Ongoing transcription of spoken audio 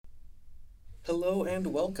Hello and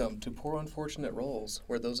welcome to Poor Unfortunate Roles,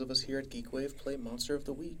 where those of us here at Geekwave play Monster of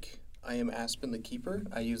the Week. I am Aspen the Keeper,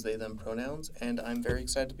 I use they them pronouns, and I'm very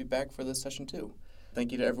excited to be back for this session too.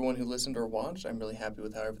 Thank you to everyone who listened or watched. I'm really happy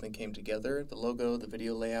with how everything came together, the logo, the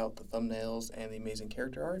video layout, the thumbnails, and the amazing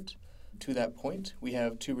character art. To that point, we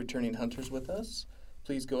have two returning hunters with us.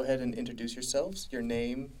 Please go ahead and introduce yourselves, your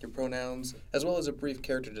name, your pronouns, as well as a brief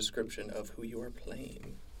character description of who you are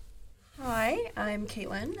playing. Hi, I'm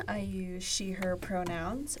Caitlin. I use she, her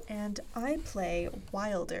pronouns, and I play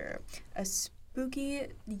Wilder, a spooky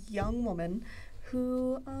young woman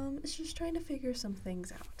who is just trying to figure some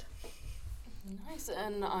things out. Nice,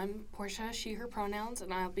 and I'm Portia, she, her pronouns,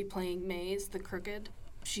 and I'll be playing Maize, the crooked.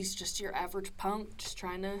 She's just your average punk, just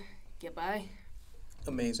trying to get by.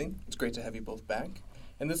 Amazing. It's great to have you both back.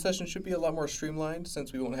 And this session should be a lot more streamlined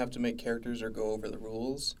since we won't have to make characters or go over the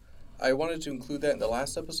rules. I wanted to include that in the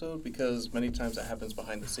last episode because many times that happens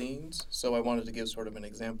behind the scenes, so I wanted to give sort of an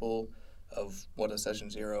example of what a Session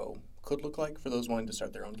 0 could look like for those wanting to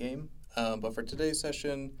start their own game. But for today's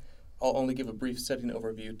session, I'll only give a brief setting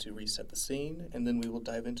overview to reset the scene, and then we will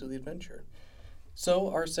dive into the adventure.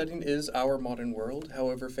 So, our setting is our modern world,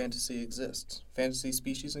 however fantasy exists. Fantasy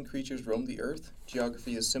species and creatures roam the earth,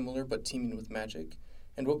 geography is similar but teeming with magic,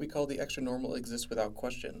 and what we call the extra-normal exists without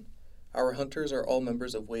question. Our hunters are all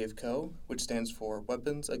members of Wave Co., which stands for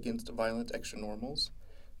Weapons Against Violent Extra-Normals.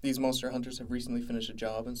 These monster hunters have recently finished a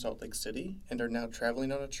job in Salt Lake City and are now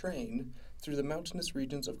traveling on a train through the mountainous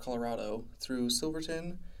regions of Colorado through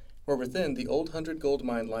Silverton, where within the old 100 gold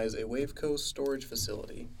mine lies a Wave Co. storage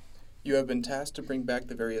facility. You have been tasked to bring back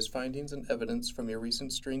the various findings and evidence from your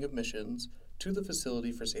recent string of missions to the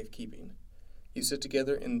facility for safekeeping. You sit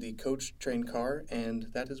together in the coach train car, and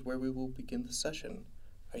that is where we will begin the session.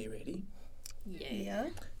 Are you ready? Yeah.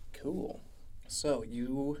 Cool. So,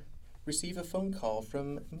 you receive a phone call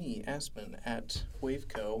from me, Aspen, at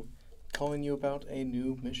Waveco, calling you about a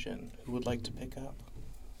new mission. Who would like to pick up?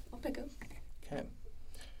 I'll pick up. Okay.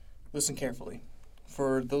 Listen carefully.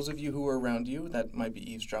 For those of you who are around you that might be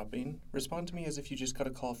eavesdropping, respond to me as if you just got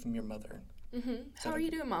a call from your mother. How are you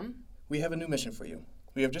doing, Mom? We have a new mission for you.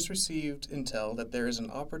 We have just received intel that there is an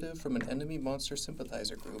operative from an enemy Monster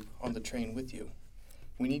Sympathizer group on the train with you.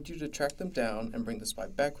 We need you to track them down and bring the spy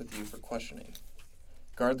back with you for questioning.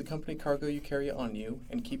 Guard the company cargo you carry on you,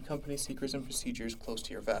 and keep company secrets and procedures close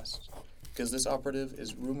to your vest, because this operative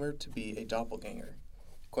is rumored to be a doppelganger.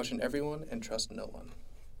 Question everyone and trust no one.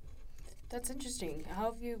 That's interesting.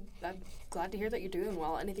 How have you... I'm glad to hear that you're doing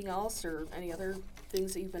well. Anything else or any other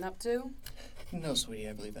things that you've been up to? No, sweetie,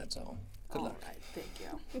 I believe that's all. Good luck. All right, thank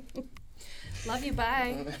you. Love you,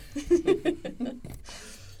 bye.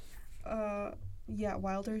 Yeah,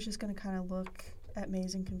 Wilder is just going to kind of look at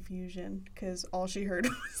Maize in confusion because all she heard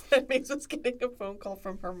was that Maize was getting a phone call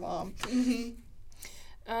from her mom.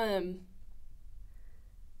 Oh,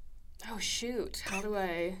 shoot. How do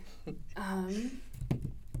I...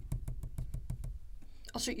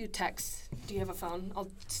 I'll shoot you a text. Do you have a phone?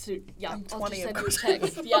 I'll just send you a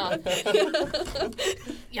text. Yeah.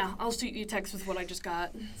 Yeah, I'll shoot you a text with what I just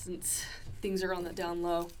got since things are on the down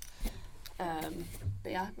low.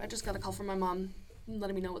 But yeah, I just got a call from my mom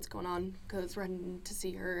letting me know what's going on because we're heading to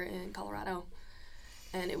see her in Colorado.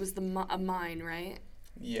 And it was a mine, right?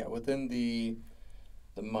 Yeah, within the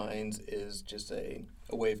mines is just a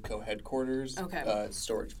Waveco headquarters. Okay.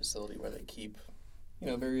 Storage facility where they keep,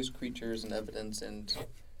 various creatures and evidence and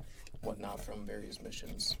whatnot from various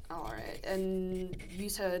missions. All right. And you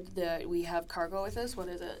said that we have cargo with us. What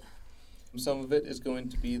is it? Some of it is going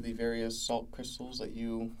to be the various salt crystals that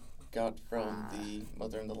you got from the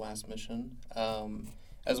mother in the last mission,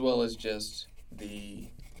 as well as just the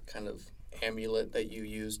kind of amulet that you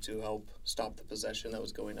used to help stop the possession that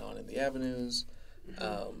was going on in the avenues,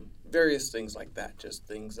 various things like that, just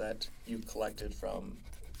things that you collected from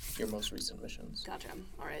your most recent missions. Gotcha.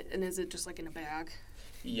 All right. And is it just like in a bag?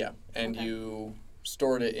 Yeah, and you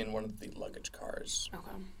stored it in one of the luggage cars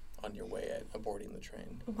on your way at boarding the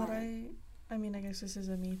train. I mean, I guess this is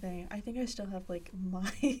a me thing. I think I still have,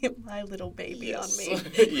 my little baby on me.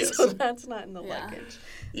 Yes. So that's not in the luggage.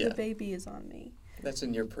 Yeah. The baby is on me. That's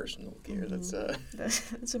in your personal gear. Mm-hmm.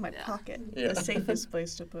 That's in my pocket. Yeah. The safest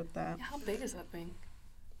place to put that. Yeah, how big is that thing?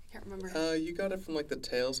 I can't remember. You got it from, the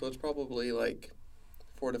tail, so it's probably,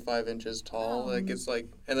 4 to 5 inches tall. Oh. It's, and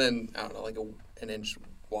then, I don't know, an inch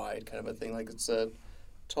wide kind of a thing. It's a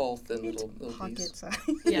tall, thin little pocket piece. size.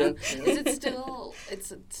 Yeah. Is it still...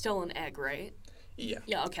 It's still an egg, right? Yeah.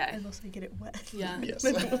 Yeah, okay. Unless I get it wet. Yeah. Yes.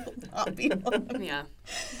 Yeah.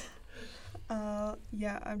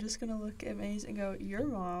 Yeah, I'm just going to look at Maize and go, your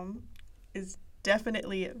mom is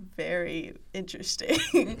definitely very interesting.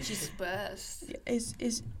 She's the best.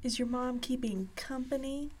 Is your mom keeping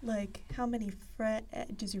company? Like, how many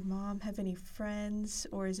does your mom have any friends,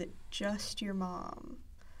 or is it just your mom?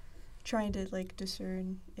 Trying to like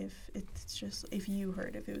discern if it's just if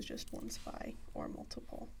it was just one spy or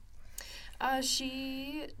multiple.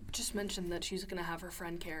 She just mentioned that she's gonna have her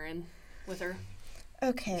friend Karen with her.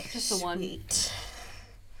 Okay, just the one. Sweet.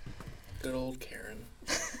 Good old Karen.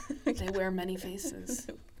 They wear many faces.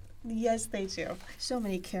 Yes, they do. So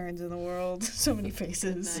many Karens in the world. So many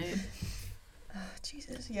faces. Right.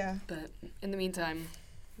 Jesus, yeah. But in the meantime,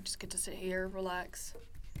 we just get to sit here, relax,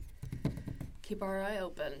 keep our eye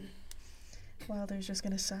open. Wilder's just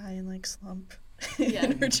gonna sigh and like slump Yeah.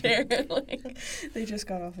 in her chair. Like, they just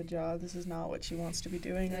got off a job. This is not what she wants to be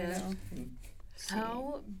doing right now.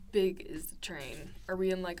 How big is the train? Are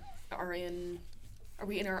we in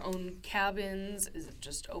our own cabins? Is it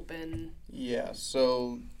just open? Yeah,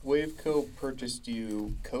 so Waveco purchased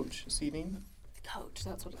you coach seating. Coach,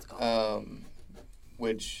 that's what it's called.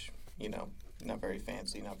 Which, not very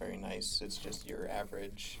fancy, not very nice. It's just your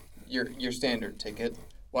average, your standard ticket.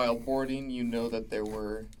 While boarding, you know that there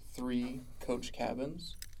were 3 coach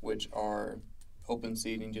cabins, which are open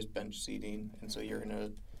seating, just bench seating, and so you're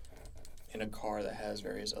in a car that has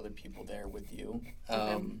various other people there with you.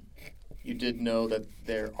 You did know that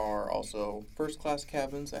there are also first-class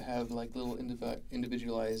cabins that have like little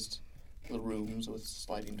individualized little rooms with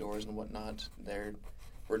sliding doors and whatnot. There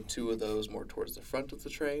were 2 of those more towards the front of the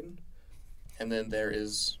train, and then there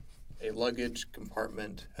is a luggage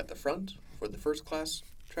compartment at the front for the first-class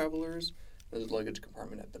travelers. There's a luggage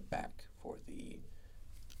compartment at the back for the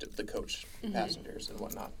coach passengers and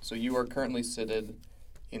whatnot. So you are currently seated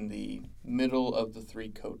in the middle of the 3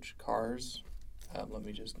 coach cars. Let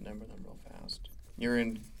me just number them real fast. You're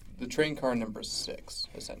in the train car number 6,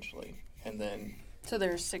 essentially. And then... So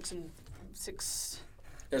there's 6 and 6...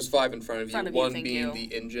 There's 5 in front of you. 1 being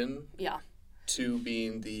the engine. Yeah. 2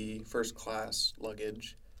 being the first class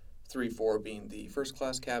luggage. 3, 4 being the first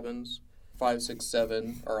class cabins. 5, 6,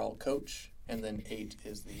 7 are all coach. And then 8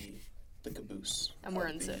 is the caboose. And we're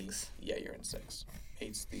in 6. Yeah, you're in 6.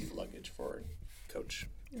 8's the luggage for coach.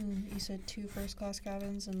 You said 2 first-class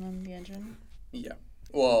cabins and then the engine? Yeah.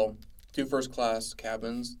 Well, 2 first-class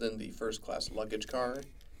cabins, then the first-class luggage car,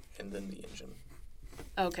 and then the engine.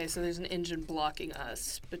 Okay, so there's an engine blocking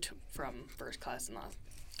us from first class and the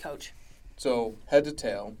coach. So, head to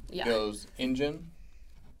tail goes engine,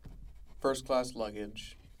 first-class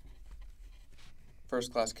luggage,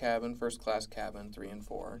 first-class cabin, 3 and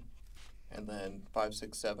 4, and then 5,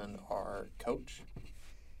 6, 7 are coach.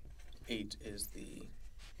 8 is the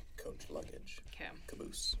coach luggage. Okay.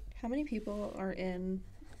 Caboose. How many people are in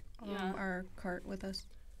our cart with us?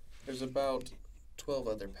 There's about 12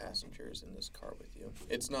 other passengers in this car with you.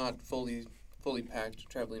 It's not fully packed.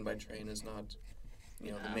 Traveling by train is not,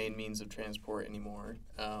 the main means of transport anymore.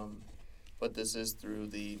 But this is through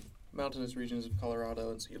the mountainous regions of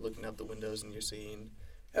Colorado, and so you're looking out the windows and you're seeing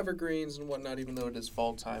evergreens and whatnot. Even though it is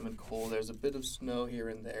fall time and cold, there's a bit of snow here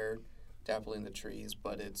and there, dappling the trees,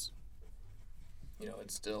 but it's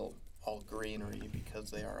still all greenery because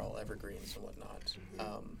they are all evergreens and whatnot.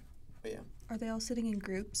 But yeah. Are they all sitting in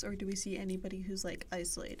groups, or do we see anybody who's like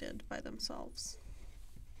isolated by themselves?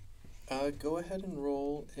 Go ahead and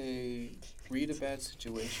roll a read a bad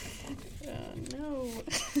situation. No.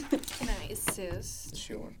 Can I assist?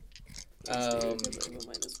 Sure.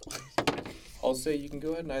 I'll say you can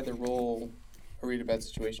go ahead and either roll a read a bad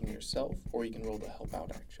situation yourself, or you can roll the help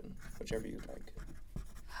out action, whichever you'd like.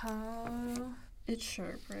 It's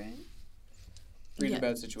sharp, right? Read a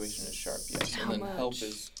bad situation is sharp, yes. How and then much? help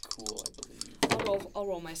is cool, I believe. I'll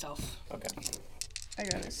roll myself. Okay. I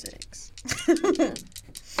got a 6.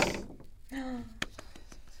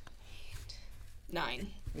 9.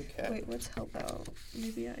 Okay. Wait, what's help out?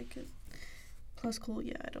 Maybe I could. Plus cool,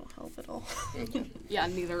 yeah, I don't help at all. Okay. Yeah,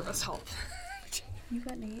 neither of us help. You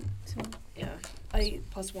got an 8, so Yeah. I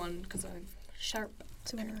plus 1 because I'm sharp.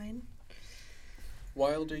 so 9.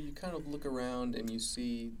 Wilder, you kind of look around and you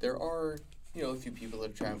see there are, a few people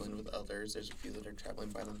that are traveling with others. There's a few that are traveling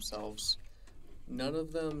by themselves. None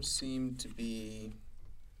of them seem to be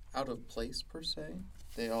out of place, per se.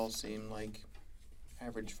 They all seem like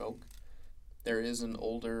average folk. There is an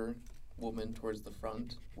older woman towards the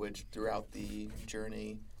front, which throughout the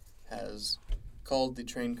journey has called the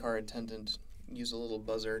train car attendant, used a little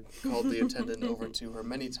buzzer, called the attendant over to her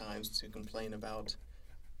many times to complain about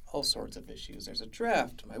all sorts of issues. There's a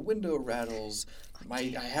draft, my window rattles,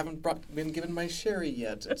 I haven't been given my sherry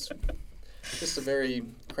yet. It's just a very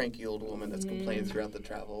cranky old woman that's complained throughout the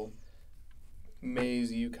travel.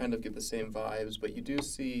 Maize, you kind of get the same vibes, but you do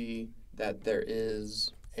see that there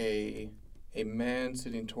is a man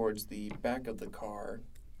sitting towards the back of the car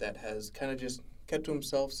that has kind of just kept to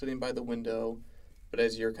himself sitting by the window. But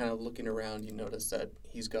as you're kind of looking around, you notice that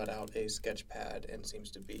he's got out a sketch pad and seems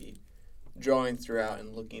to be drawing throughout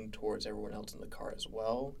and looking towards everyone else in the car as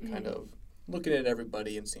well, kind of looking at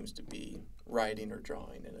everybody, and seems to be writing or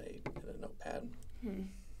drawing in a notepad.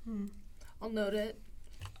 I'll note it.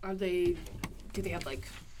 Do they have like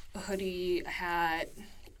a hoodie, a hat,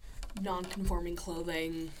 non-conforming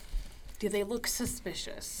clothing? Do they look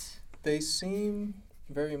suspicious? They seem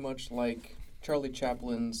very much like Charlie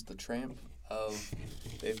Chaplin's The Tramp.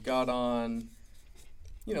 They've got on,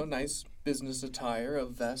 nice business attire, a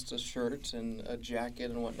vest, a shirt, and a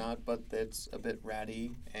jacket and whatnot, but it's a bit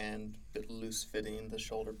ratty and a bit loose-fitting. The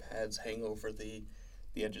shoulder pads hang over the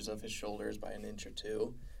edges of his shoulders by an inch or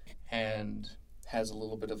two, and has a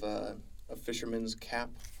little bit of a fisherman's cap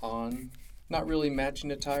on. Not really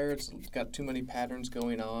matching attire. It's got too many patterns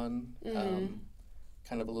going on.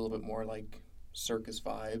 Kind of a little bit more like circus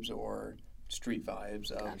vibes or street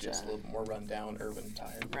vibes of just a little bit more rundown urban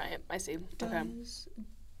attire. Right, I see. Okay.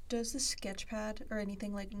 Does the sketch pad or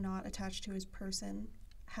anything like not attached to his person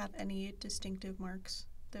have any distinctive marks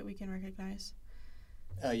that we can recognize?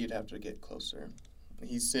 You'd have to get closer.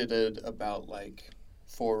 He's seated about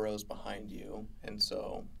 4 rows behind you, and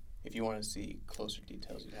so if you want to see closer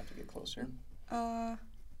details, you'd have to get closer.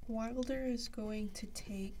 Wilder is going to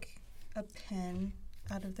take a pen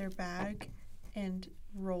out of their bag and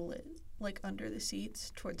roll it under the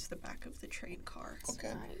seats towards the back of the train car.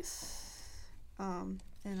 Okay. Nice. And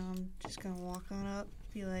I'm just gonna walk on up,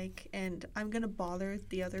 be like, and I'm gonna bother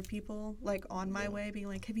the other people on my way, being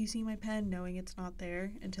like, have you seen my pen? Knowing it's not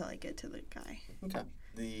there until I get to the guy. Okay.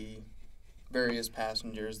 The various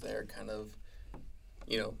passengers there kind of,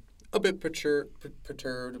 a bit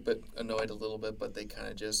perturbed, a bit annoyed a little bit, but they kind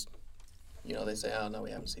of just, they say, oh, no,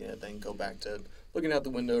 we haven't seen it, then go back to looking out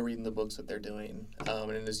the window, reading the books that they're doing.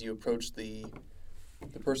 And as you approach the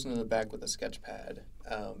person in the back with the sketch pad,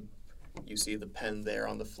 you see the pen there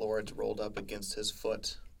on the floor. It's rolled up against his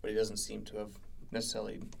foot, but he doesn't seem to have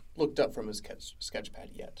necessarily looked up from his sketch pad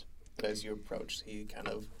yet. But as you approach, he kind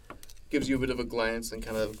of gives you a bit of a glance and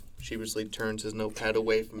kind of sheepishly turns his notepad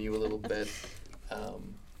away from you a little bit.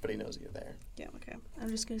 But he knows you're there. Yeah, okay. I'm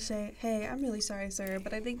just going to say, hey, I'm really sorry, sir,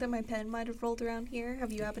 but I think that my pen might have rolled around here.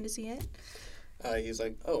 Have you happened to see it? He's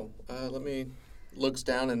like, let me, looks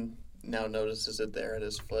down and now notices it there at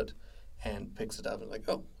his foot and picks it up and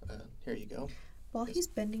here you go. While he's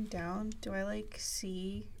bending down, do I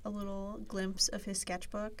see a little glimpse of his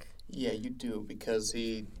sketchbook? Yeah, you do, because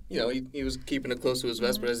he was keeping it close to his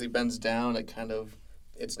vest, but as he bends down,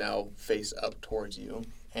 it's now face up towards you.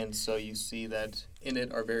 And so you see that in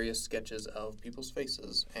it are various sketches of people's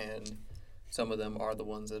faces, and some of them are the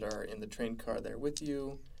ones that are in the train car there with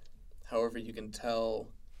you. However, you can tell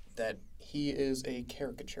that he is a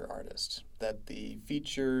caricature artist, that the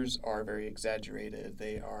features are very exaggerated.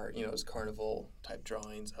 They are, his carnival-type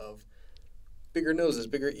drawings of bigger noses,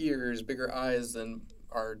 bigger ears, bigger eyes than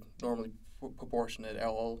are normally proportionate.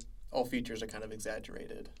 All features are kind of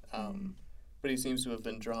exaggerated. But he seems to have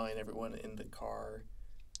been drawing everyone in the car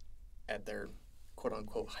at their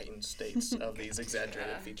quote-unquote heightened states of these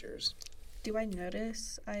exaggerated features. Do I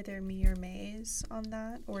notice either me or Maize on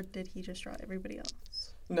that, or did he just draw everybody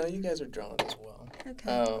else? No, you guys are drawn as well.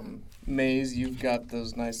 Okay. Maize, you've got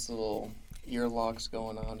those nice little ear locks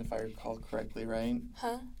going on, if I recall correctly, right?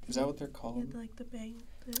 Huh? Is that what they're called? With, the bang.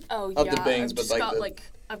 Oh, Of yeah. the bangs, I've but just got,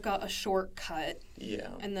 I've got a short cut. Yeah.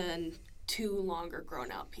 And then 2 longer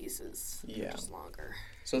grown-out pieces. Yeah. Just longer.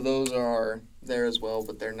 So those are there as well,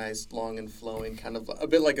 but they're nice, long and flowing, kind of a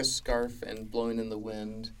bit like a scarf and blowing in the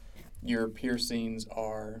wind. Your piercings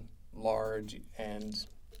are large and,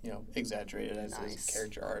 exaggerated as this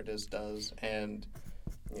character artist does. And,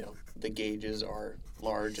 the gauges are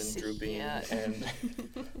large and drooping and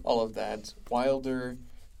all of that. Wilder,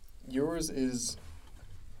 yours is...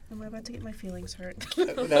 Am I about to get my feelings hurt?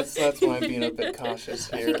 That's why I'm being a bit cautious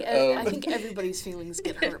here. I think everybody's feelings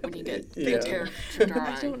get hurt when you get big character drawing.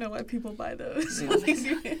 I don't know why people buy those.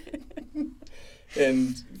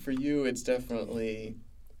 And for you, it's definitely,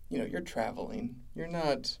 you're traveling. You're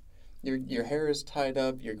not, your hair is tied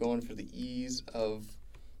up. You're going for the ease of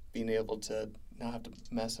being able to not have to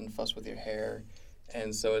mess and fuss with your hair.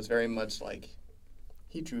 And so it's very much like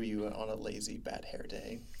he drew you on a lazy bad hair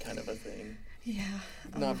day kind of a thing. Yeah.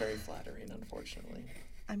 Not very flattering, unfortunately.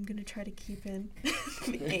 I'm going to try to keep in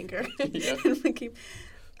the anger. Yeah.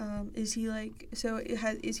 Is he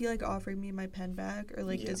is he offering me my pen back, or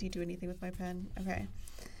does he do anything with my pen? Okay.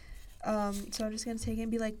 So I'm just gonna take it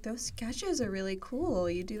and be like, those sketches are really cool.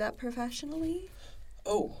 You do that professionally?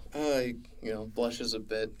 Oh, blushes a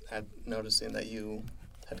bit at noticing that you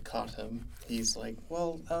had caught him. He's like,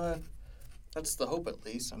 well, that's the hope at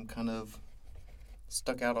least. I'm kind of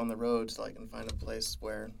stuck out on the road till I can find a place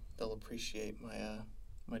where they'll appreciate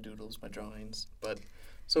my doodles, my drawings. But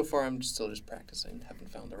so far I'm still just practicing.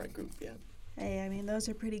 Haven't found the right group yet. Hey, I mean, those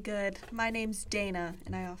are pretty good. My name's Dana,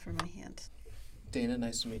 and I offer my hand. Dana,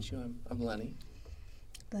 nice to meet you. I'm Lenny.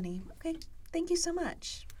 Lenny, okay, thank you so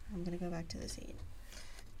much. I'm gonna go back to the seat.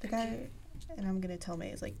 The guy, and I'm gonna tell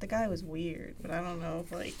Maze, like, the guy was weird, but I don't know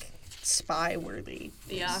if, like, spy-worthy.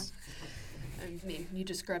 Yeah. I mean, you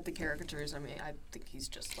described the caricatures. I mean, I think he's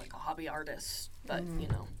just like a hobby artist, but, you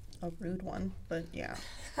know. A rude one, but yeah.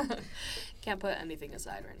 Can't put anything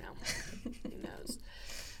aside right now. Who knows?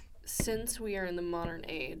 Since we are in the modern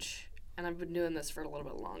age, and I've been doing this for a little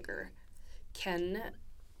bit longer, can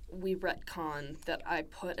we retcon that I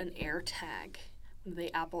put an air tag, one of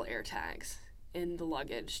the Apple air tags, in the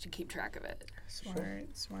luggage to keep track of it?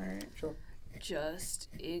 Smart. Sure. Just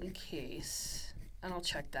in case. And I'll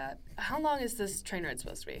check that. How long is this train ride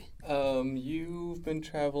supposed to be? You've been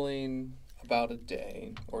traveling about a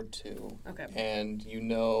day or two. Okay. And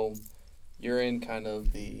you're in kind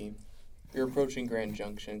of you're approaching Grand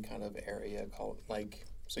Junction kind of area,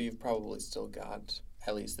 so you've probably still got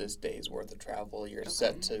at least this day's worth of travel. You're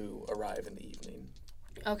set to arrive in the evening.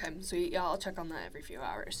 Okay, so yeah, I'll check on that every few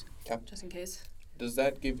hours. Okay. Just in case. Does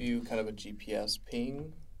that give you kind of a GPS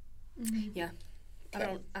ping? Mm-hmm. Yeah.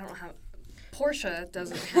 Okay. I don't have... Portia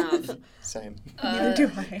doesn't have... Same. Neither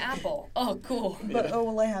do I. Apple. Oh, cool. But,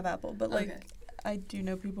 I have Apple, but, like... Okay. I do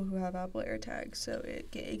know people who have Apple AirTags, so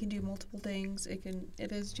it can do multiple things. It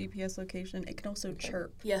is GPS location. It can also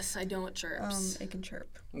chirp. Yes, I know it chirps. It can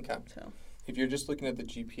chirp. Okay. So. If you're just looking at the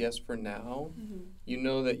GPS for now, you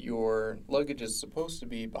know that your luggage is supposed to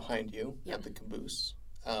be behind you at the caboose.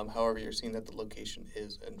 However, you're seeing that the location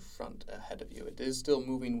is in front ahead of you. It is still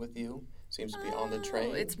moving with you. Seems to be on the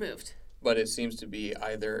train. It's moved. But it seems to be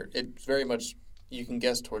it's very much, you can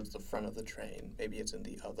guess towards the front of the train. Maybe it's in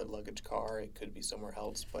the other luggage car. It could be somewhere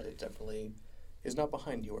else, but it definitely is not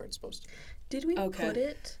behind you where it's supposed to be. Did we put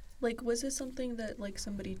it? Like, was this something that, like,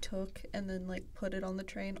 somebody took and then, like, put it on the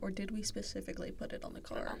train, or did we specifically put it on the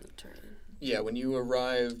car? Put it on the train. Yeah, when you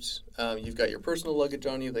arrived, you've got your personal luggage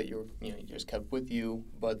on you that you just kept with you,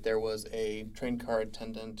 but there was a train car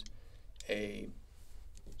attendant, a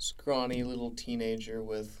scrawny little teenager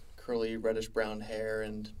with curly reddish-brown hair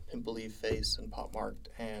and pimply face and pockmarked,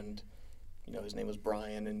 and, his name was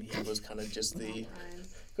Brian, and he was kind of just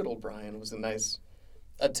good old Brian was a nice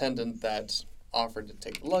attendant that offered to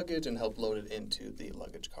take the luggage and help load it into the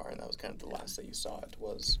luggage car, and that was kind of the last that you saw it,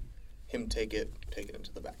 was him take it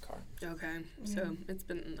into the back car. Okay, so it's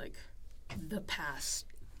been, like, the past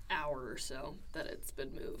hour or so that it's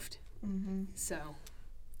been moved. Mm-hmm. So,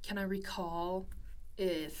 can I recall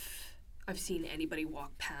if I've seen anybody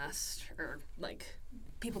walk past, or, like,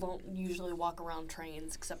 people don't usually walk around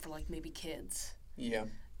trains except for, like, maybe kids. Yeah.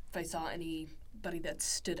 If I saw anybody that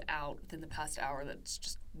stood out within the past hour that's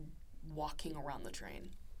just walking around the train.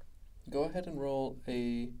 Go ahead and roll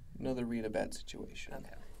another read a bad situation.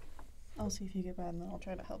 Okay. I'll see if you get bad, and then I'll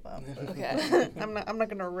try to help out. Okay. I'm not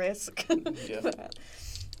gonna risk Yeah. that.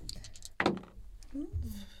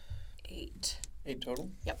 8. 8 total?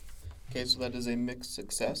 Yep. Okay, so that is a mixed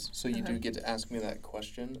success. So you do get to ask me that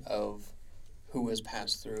question of who has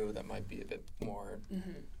passed through. That might be a bit more,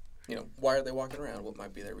 why are they walking around? What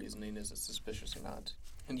might be their reasoning? Is it suspicious or not?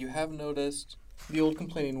 And you have noticed the old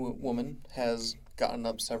complaining woman has gotten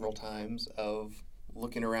up several times of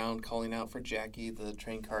looking around, calling out for Jackie, the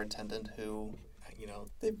train car attendant, who,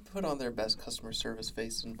 they put on their best customer service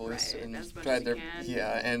face and voice and tried their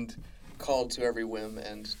and called to every whim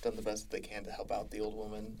and done the best that they can to help out the old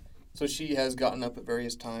woman. So she has gotten up at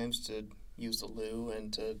various times to use the loo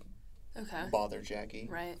and to bother Jackie.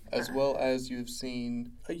 Right. As well as you've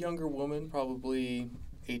seen a younger woman, probably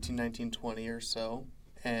 18, 19, 20 or so,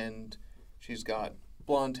 and she's got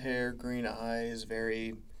blonde hair, green eyes,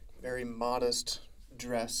 very, very modest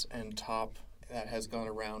dress and top that has gone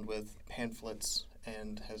around with pamphlets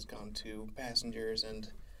and has gone to passengers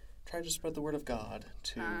and tried to spread the word of God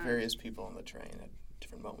to various people on the train at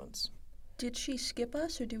different moments. Did she skip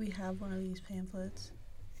us, or do we have one of these pamphlets?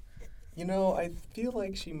 I feel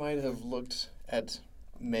like she might have looked at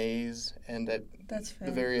Maize and at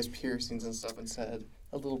the various piercings and stuff and said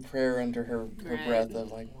a little prayer under her breath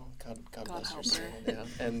of like, well, God bless your soul. Yeah.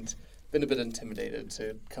 And been a bit intimidated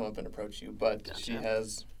to come up and approach you, but she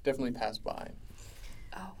has definitely passed by.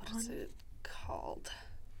 Oh, what is it called?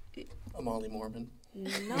 A Molly Mormon.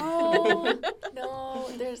 No,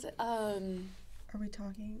 there's, Are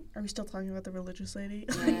we still talking about the religious lady?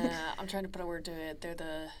 yeah, I'm trying to put a word to it.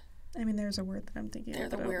 I mean, there's a word that I'm thinking They're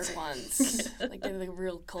of. the weird ones. Like, they're the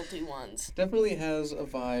real culty ones. Definitely has a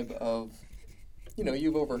vibe of,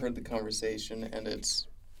 you've overheard the conversation, and it's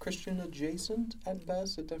Christian adjacent at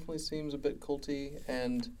best. It definitely seems a bit culty,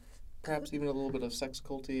 and perhaps even a little bit of sex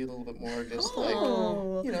culty, a little bit more just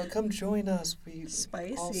come join us. We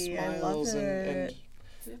Spicy. all I love smiles it.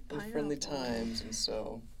 and friendly times, and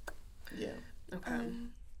so, yeah. Okay.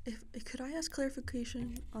 Could I ask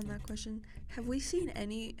clarification on that question? Have we seen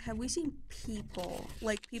people,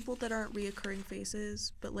 like people that aren't reoccurring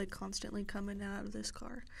faces, but like constantly come in and out of this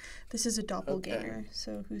car? This is a doppelganger,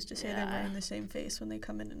 so who's to say they're wearing the same face when they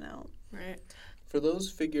come in and out? Right. For those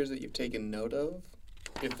figures that you've taken note of,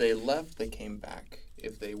 if they left, they came back.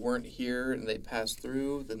 If they weren't here and they passed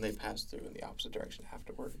through, then they passed through in the opposite direction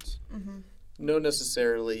afterwards. Mm-hmm. No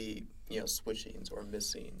necessarily, switchings or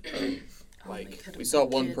missing. Like, they we saw could've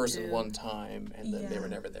been a one kid, person too. one time, and then they Yeah. were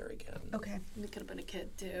never there again. Okay. They could have been a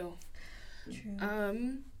kid, too.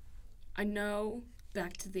 True. I know,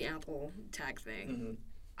 back to the Apple tag thing, Mm-hmm.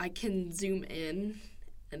 I can zoom in,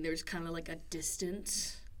 and there's kind of like a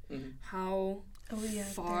distance. Mm-hmm. How Oh,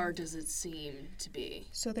 far does it seem to be?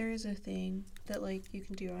 So there is a thing that like you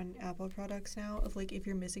can do on Apple products now of like if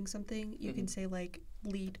you're missing something, you can say like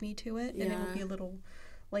lead me to it, and it will be a little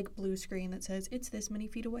like blue screen that says it's this many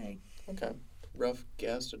feet away. Okay. Rough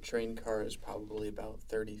guess, a train car is probably about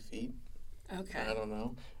 30 feet. Okay. I don't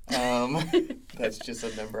know. That's just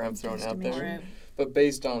a number I'm throwing out there. Right. But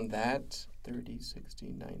based on that, 30,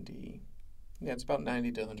 60, 90... Yeah, it's about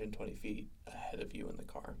 90 to 120 feet ahead of you in the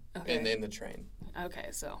car. Okay. And in the train. Okay,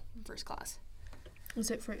 so first class.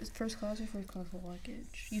 Was it first class or first class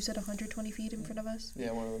luggage? You said 120 feet in front of us?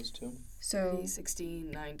 Yeah, one of those two. So 30, 60,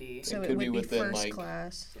 90. so It it could would be be within, first like-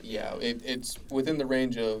 class. Yeah, it's within the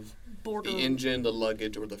range of Border. the engine, the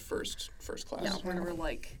luggage, or the first class. Yeah, where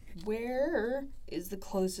like, where is the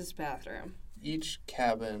closest bathroom? Each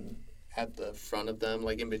cabin at the front of them,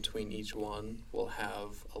 like in between each one, will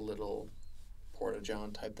have a little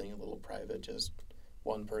porta-john type thing, a little private, just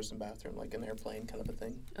one-person bathroom, like an airplane kind of a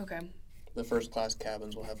thing. Okay. The first-class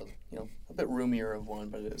cabins will have a bit roomier of one,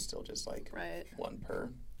 but it is still just like Right. one per.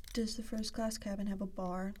 Does the first class cabin have a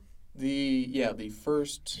bar? The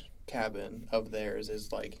first cabin of theirs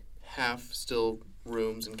is like half still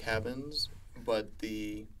rooms and cabins, but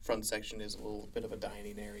the front section is a little bit of a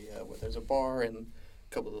dining area where there's a bar and a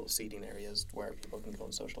couple of little seating areas where people can go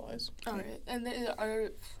and socialize. All right. And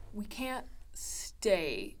we can't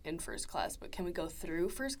stay in first class, but can we go through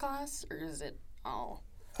first class, or is it all?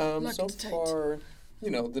 So Locked tight. far,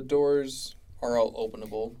 the doors are all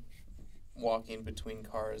openable. Walking between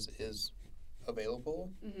cars is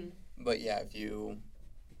available. Mm-hmm. But yeah, if you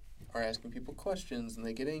are asking people questions and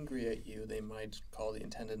they get angry at you, they might call the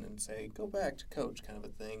attendant and say, go back to coach, kind of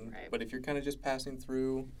a thing. Right. But if you're kind of just passing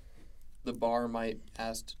through, the bar might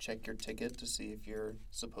ask to check your ticket to see if you're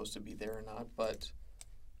supposed to be there or not. But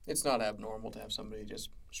it's not abnormal to have somebody just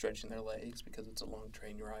stretching their legs because it's a long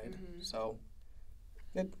train ride. Mhm. So,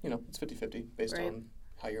 it's 50-50 based Right. on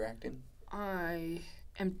how you're acting. I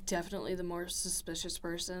am definitely the more suspicious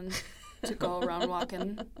person to go around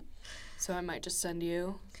walking, so I might just send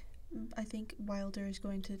you. I think Wilder is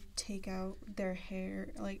going to take out their hair,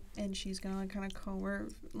 and she's gonna kind of comb her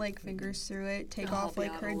fingers through it, take off Help you out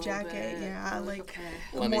a her little jacket, bit. okay.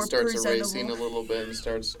 Lenny more starts presentable. erasing a little bit and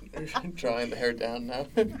starts drawing the hair down now.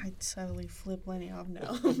 I'd subtly flip Lenny off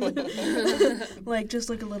now. Just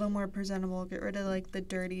look a little more presentable. Get rid of the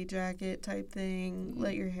dirty jacket type thing.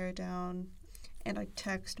 Let your hair down. And I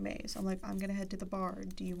text Maize. I'm like, I'm gonna head to the bar.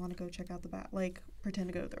 Do you want to go check out the bath? Pretend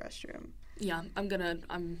to go to the restroom. Yeah, I'm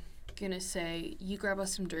gonna say, you grab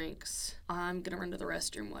us some drinks. I'm gonna run to the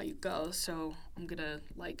restroom while you go, so I'm gonna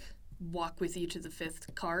walk with you to the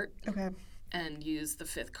fifth cart Okay. and use the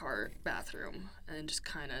fifth cart bathroom and just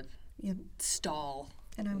kind of Yeah. stall.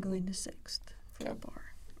 And I'm going to sixth for Yeah. the bar.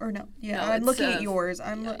 Or no, yeah, No, I'm it's, looking at yours.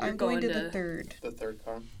 yeah, I'm you're going to going the to- third. The third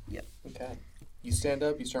car? Yep. Okay. You stand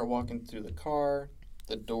up, you start walking through the car.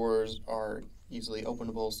 The doors are easily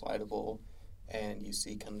openable, slidable, and you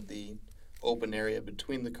see kind of the open area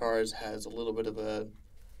between the cars has a little bit of a,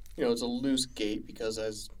 it's a loose gate because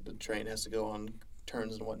as the train has to go on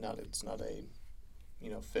turns and whatnot, it's not a,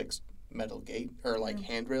 fixed metal gate or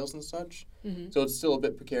handrails and such. Mm-hmm. So it's still a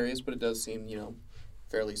bit precarious, but it does seem,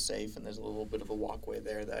 fairly safe, and there's a little bit of a walkway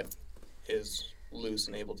there that is loose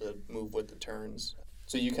and able to move with the turns.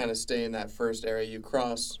 So you kind of stay in that first area. You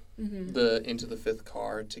cross Mm-hmm. into the fifth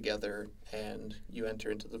car together, and you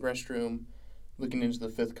enter into the restroom. Looking into the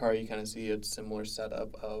fifth car, you kind of see a similar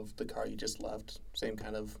setup of the car you just left. Same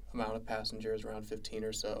kind of amount of passengers, around 15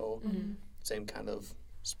 or so. Mm-hmm. Same kind of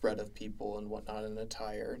spread of people and whatnot in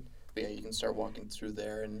attire. But yeah, you can start walking through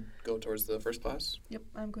there and go towards the first class. Yep,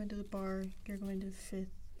 I'm going to the bar. You're going to the fifth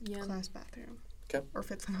class bathroom. Okay. Or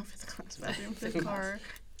fifth class bathroom. Fifth car.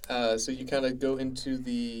 So you kind of go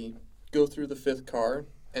through the fifth car,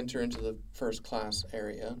 enter into the first class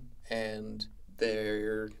area, and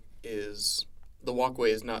there is, the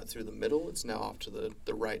walkway is not through the middle, it's now off to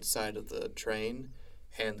the right side of the train,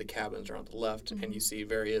 and the cabins are on the left, and you see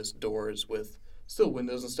various doors with still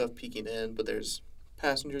windows and stuff peeking in, but there's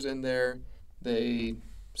passengers in there. They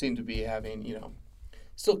seem to be having,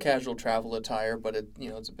 still casual travel attire, but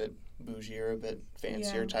it's a bit bougier, a bit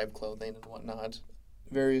fancier type clothing and whatnot.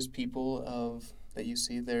 Various people that you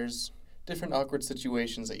see, there's different awkward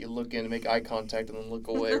situations that you look in and make eye contact and then look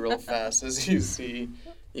away real fast as you see,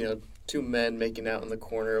 two men making out in the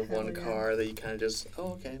corner of one car that you kind of just,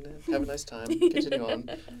 okay, have a nice time, continue on.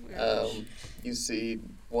 You see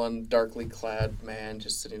one darkly clad man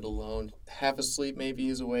just sitting alone, half asleep, maybe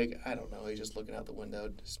he's awake, I don't know, he's just looking out the window,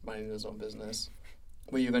 just minding his own business.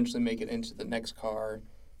 But you eventually make it into the next car,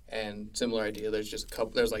 and similar idea,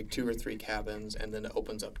 there's like 2 or 3 cabins, and then it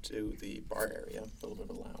opens up to the bar area, a little bit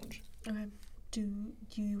of a lounge. Okay. Do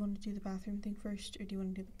you want to do the bathroom thing first, or do you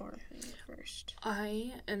want to do the bar thing first?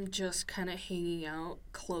 I am just kind of hanging out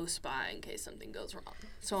close by in case something goes wrong.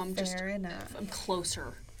 So I'm Fair enough. I'm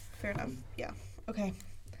closer. Fair enough. Yeah. Okay.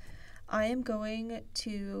 I am going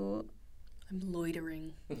to... I'm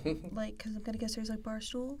loitering. because I'm going to guess there's, bar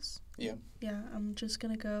stools? Yeah. Yeah, I'm just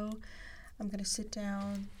going to go... I'm going to sit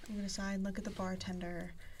down. I'm going to sigh and look at the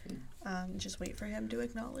bartender. Just wait for him to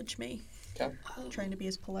acknowledge me. Okay. Trying to be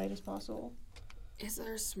as polite as possible. Is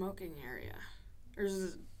there a smoking area? Or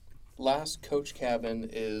is it... Last coach cabin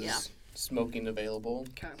is smoking available.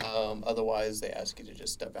 Okay. Otherwise, they ask you to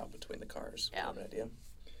just step out between the cars. Yeah. Good idea.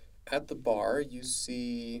 At the bar, you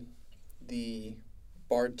see the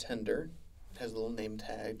bartender. Has a little name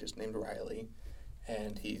tag, just named Riley.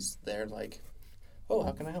 And he's there like,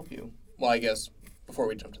 how can I help you? Well, I guess before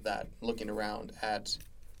we jump to that, looking around at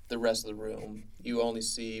the rest of the room, you only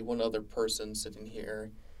see one other person sitting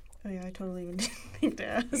here. Oh, yeah, I totally didn't think to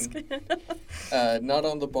ask. Not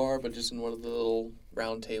on the bar, but just in one of the little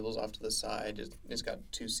round tables off to the side. It's got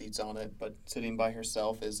 2 seats on it, but sitting by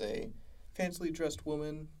herself is a fancily dressed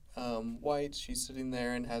woman, white. She's sitting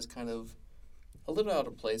there and has kind of a little out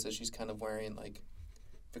of place as she's kind of wearing like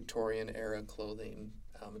Victorian-era clothing.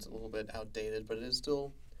 It's a little bit outdated, but it is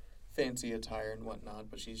still fancy attire and whatnot,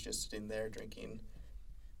 but she's just sitting there drinking,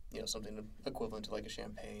 something equivalent to like a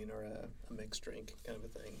champagne or a mixed drink kind of a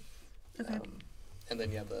thing. Okay. And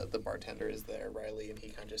then, the bartender is there, Riley, and he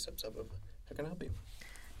kind of just steps up of, how can I help you?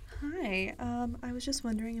 Hi. I was just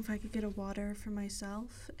wondering if I could get a water for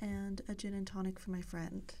myself and a gin and tonic for my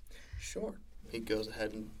friend. Sure. He goes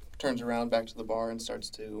ahead and turns around back to the bar and starts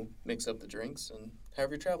to mix up the drinks. And how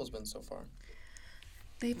have your travels been so far?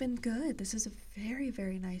 They've been good. This is a very,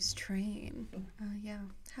 very nice train. Yeah.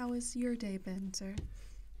 How has your day been, sir?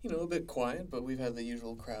 A bit quiet, but we've had the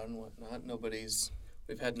usual crowd and whatnot.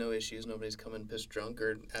 We've had no issues. Nobody's come in pissed drunk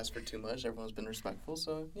or asked for too much. Everyone's been respectful.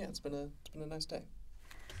 So, yeah, it's been a nice day.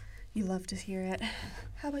 You love to hear it.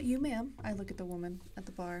 How about you, ma'am? I look at the woman at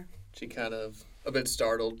the bar. She kind of, a bit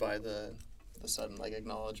startled by the sudden,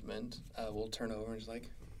 acknowledgement, will turn over and is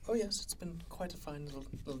like, oh, yes, it's been quite a fine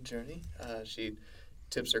little journey. She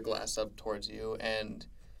tips her glass up towards you, and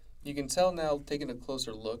you can tell now, taking a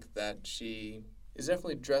closer look, that she is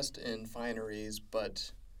definitely dressed in fineries,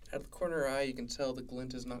 but out of the corner of her eye, you can tell the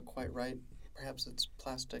glint is not quite right. Perhaps it's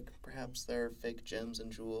plastic, perhaps they're fake gems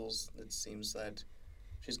and jewels. It seems that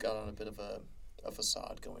she's got on a bit of a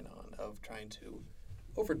facade going on of trying to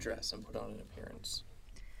overdress and put on an appearance.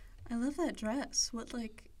 I love that dress. What,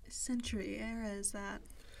 century era is that?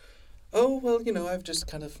 Oh, well, I've just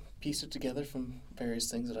kind of pieced it together from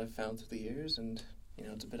various things that I've found through the years, and,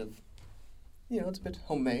 it's a bit of, it's a bit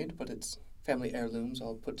homemade, but it's family heirlooms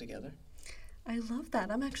all put together. I love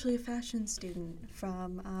that. I'm actually a fashion student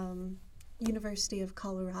from University of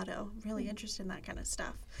Colorado. I'm really interested in that kind of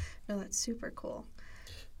stuff. No, that's super cool.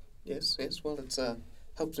 Yes, well, it's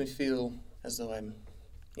helps me feel as though I'm,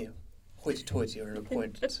 hoity-toity or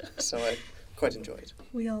important, so I quite enjoy it.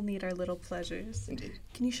 We all need our little pleasures. Indeed.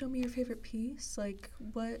 Can you show me your favorite piece?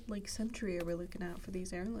 What century are we looking at for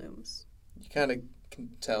these heirlooms? You kind of can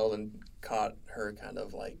tell and caught her kind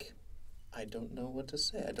of I don't know what to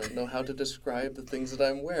say. I don't know how to describe the things that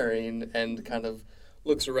I'm wearing, and kind of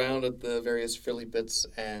looks around at the various frilly bits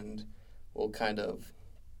and will kind of,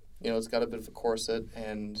 it's got a bit of a corset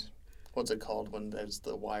and what's it called when there's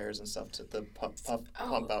the wires and stuff to the pump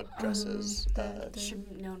out dresses.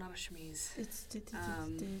 No, not a chemise. It's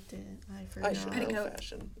I I forgot. should know Petticoat.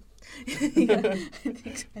 fashion. Yeah,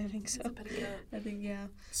 I think so. It's a petticoat. I think, yeah.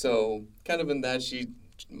 So, kind of in that, she,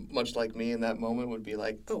 much like me in that moment, would be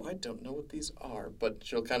like, oh, I don't know what these are. But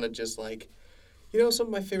she'll kind of just like, some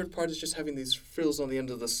of my favorite part is just having these frills on the end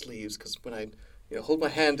of the sleeves, because when I, hold my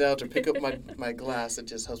hand out or pick up my glass, it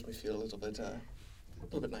just helps me feel a little bit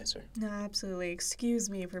nicer. No, absolutely. Excuse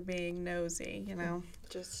me for being nosy,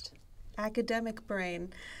 just academic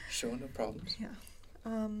brain. Sure, no problems. Yeah.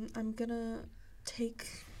 I'm gonna take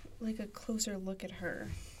a closer look at her,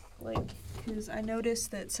 because I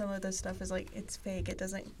noticed that some of the stuff is it's fake. It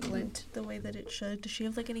doesn't glint the way that it should. Does she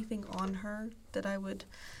have anything on her that I would,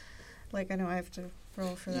 I know I have to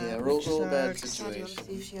roll for that. Yeah, roll a bad Do you situation. want to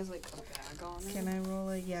see if she has a bag on her? Can I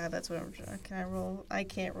roll yeah, that's what I'm trying. Can I roll? I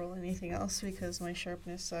can't roll anything else because my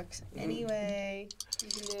sharpness sucks. Anyway. You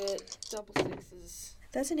can get double sixes.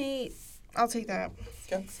 That's an 8. I'll take that.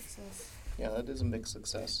 Okay. Success. Yeah, that is a mixed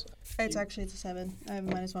success. It's a 7. I have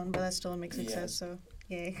a -1, but that's still a mixed Yeah. success, so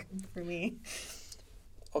yay for me.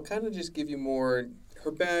 I'll kind of just give you more.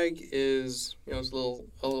 Her bag is, it's a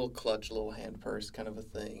little clutch, a little hand purse kind of a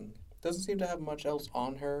thing. Doesn't seem to have much else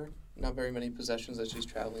on her. Not very many possessions that she's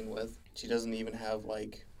traveling with. She doesn't even have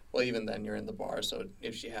even then you're in the bar, so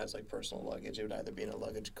if she has personal luggage, it would either be in a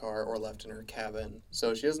luggage car or left in her cabin.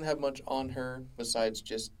 So she doesn't have much on her besides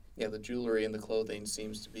just, the jewelry and the clothing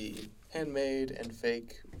seems to be handmade and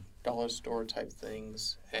fake dollar store type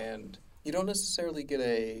things. And you don't necessarily get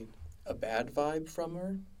a bad vibe from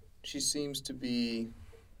her. She seems to be,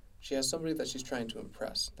 she has somebody that she's trying to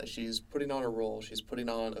impress, that she's putting on a role, she's putting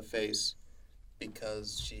on a face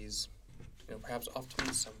because she's, perhaps off to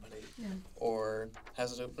meet somebody or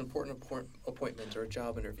has an important appointment or a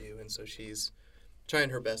job interview, and so she's trying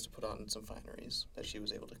her best to put on some fineries that she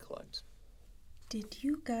was able to collect. Did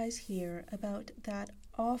you guys hear about that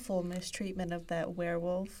awful mistreatment of that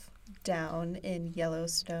werewolf down in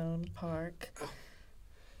Yellowstone Park?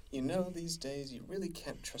 These days you really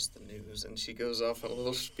can't trust the news. And she goes off on a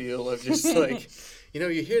little spiel of just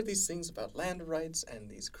you hear these things about land rights and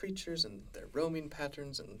these creatures and their roaming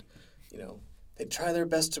patterns and, they try their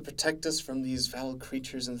best to protect us from these foul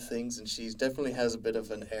creatures and things. And she definitely has a bit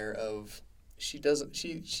of an air of, she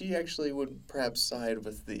actually would perhaps side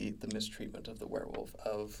with the mistreatment of the werewolf,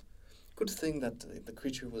 of good thing that the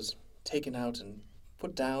creature was taken out and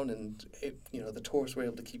put down and, the tourists were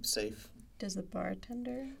able to keep safe. Does the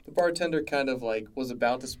bartender? The bartender kind of was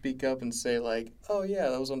about to speak up and say oh yeah,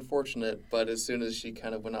 that was unfortunate, but as soon as she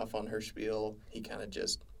kind of went off on her spiel, he kind of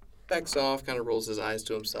just backs off, kind of rolls his eyes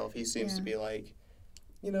to himself. He seems to be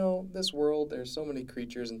this world, there's so many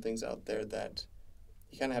creatures and things out there that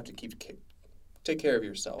you kind of have to take care of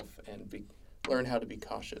yourself and learn how to be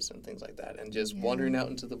cautious and things like that. And just wandering out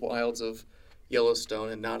into the wilds of Yellowstone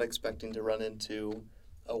and not expecting to run into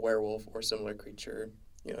a werewolf or similar creature.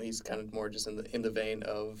 He's kind of more just in the vein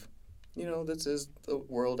of, this is the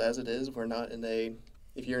world as it is. We're not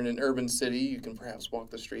if you're in an urban city, you can perhaps walk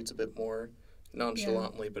the streets a bit more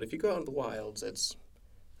nonchalantly. But if you go out in the wilds, that's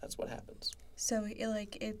what happens. So,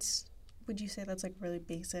 would you say that's really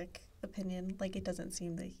basic opinion? It doesn't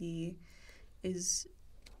seem that he is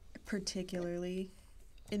particularly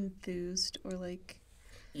enthused or about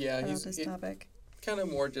this topic. Kind of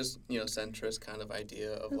more just, centrist kind of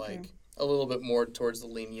idea of a little bit more towards the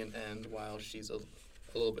lenient end, while she's a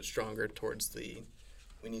little bit stronger towards the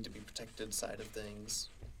we need to be protected side of things.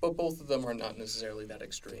 But both of them are not necessarily that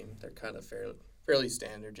extreme. They're kind of fairly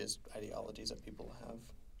standard, just ideologies that people have.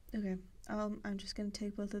 Okay. I'm just going to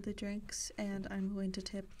take both of the drinks, and I'm going to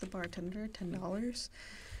tip the bartender $10.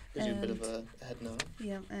 Gives you a bit of a head nod.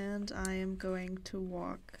 Yeah, and I am going to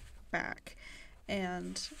walk back.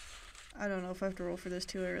 And I don't know if I have to roll for this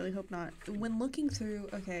too. I really hope not. When looking through,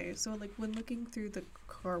 when looking through the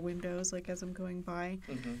car windows, as I'm going by,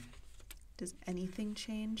 does anything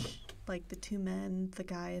change? The two men, the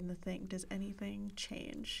guy, and the thing, does anything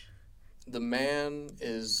change? The man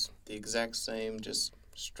is the exact same, just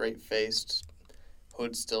straight-faced,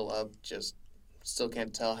 hood still up, just still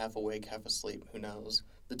can't tell, half awake, half asleep, who knows.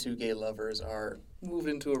 The two gay lovers are moved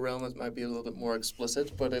into a realm that might be a little bit more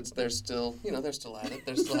explicit, but they're still at it.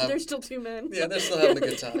 They're still two men. Yeah, they're still having a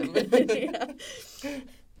good time.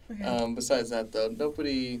 Okay. Besides that, though,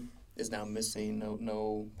 nobody is now missing.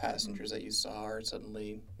 No passengers that you saw are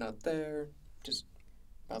suddenly not there. Just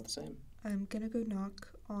about the same. I'm gonna go knock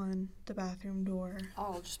on the bathroom door.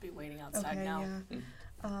 I'll just be waiting outside now. Yeah.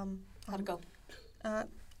 How'd it go?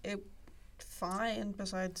 It fine,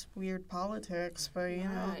 besides weird politics, but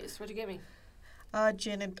Nice. What'd you get me?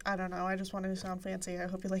 Gin and, I don't know, I just wanted to sound fancy. I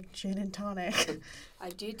hope you like gin and tonic. I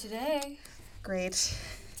do today. Great.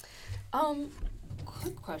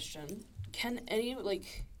 Quick question. Can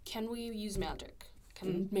we use magic?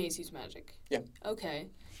 Can Maize use magic? Yeah. Okay.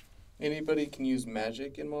 Anybody can use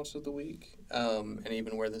magic in Monster of the Week, and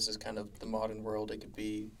even where this is kind of the modern world, it could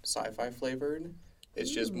be sci-fi flavored.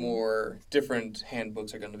 It's just more, different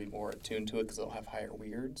handbooks are going to be more attuned to it because they'll have higher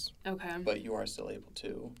weirds. Okay. But you are still able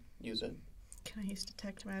to use it. Can I use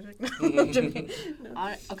detect magic? No, I'm joking.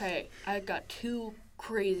 No. I've got 2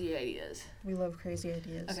 crazy ideas. We love crazy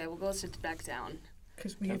ideas. Okay, we'll go sit back down.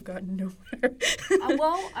 Because we have gotten nowhere.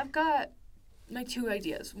 Well, I've got my 2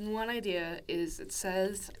 ideas. One idea is it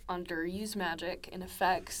says under use magic and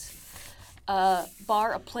effects,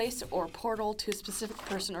 bar a place or portal to a specific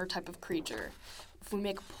person or type of creature. If we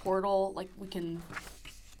make a portal, like we can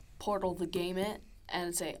portal the game it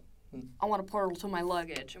and say, I want a portal to my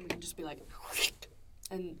luggage, and we can just be like,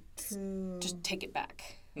 and just take it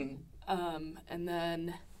back. And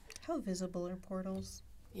then... How visible are portals?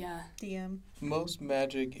 Yeah. DM. Most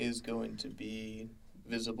magic is going to be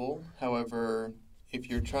visible. However, if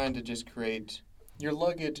you're trying to just create... Your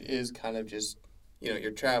luggage is kind of just,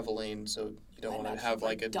 you're traveling, so you don't want to have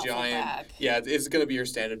like a giant... Bag. Yeah, it's going to be your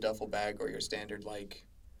standard duffel bag or your standard, like,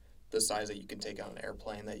 the size that you can take on an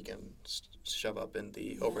airplane that you can shove up in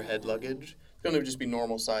the overhead luggage. It's going to just be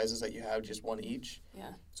normal sizes that you have, just one each.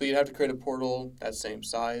 Yeah. So you'd have to create a portal that same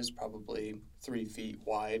size, probably 3 feet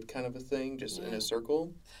wide kind of a thing, just in a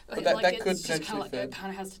circle. But that could potentially fit. It kind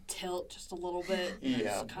of has to tilt just a little bit.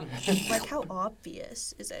 Yeah. Like, how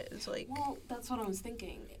obvious is it? It's like... Well, that's what I was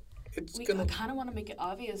thinking. I kind of want to make it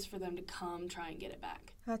obvious for them to come try and get it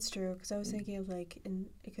back. That's true, because I was thinking of, like,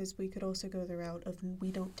 because we could also go the route of we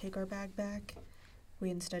don't take our bag back. We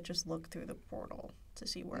instead just look through the portal to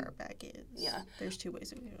see where our bag is. Yeah. There's 2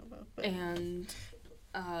 ways we can go about it. And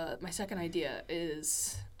my second idea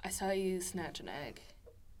is I saw you snatch an egg.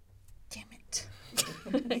 Damn it.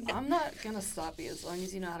 I'm not going to stop you as long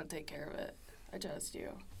as you know how to take care of it. I trust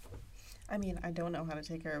you. I mean, I don't know how to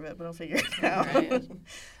take care of it, but I'll figure it out. Right.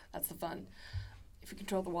 That's the fun. If we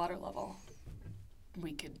control the water level,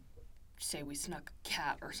 we could say we snuck a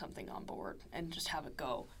cat or something on board and just have it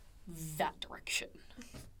go that direction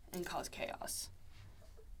and cause chaos.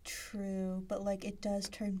 True, but, like, it does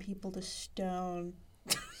turn people to stone.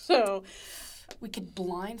 So we could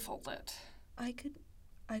blindfold it. I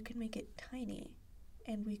could make it tiny,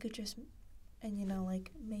 and we could just, and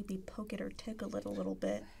like maybe poke it or tickle it a little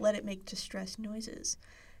bit, let it make distressed noises,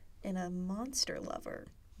 and a monster lover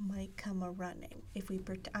might come a-running. If we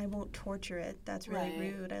I won't torture it. That's really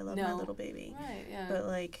rude. I love my little baby. Right, yeah. But,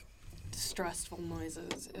 like... Distressful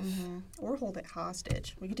noises. Or hold it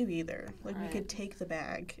hostage. We could do either. Like, we could take the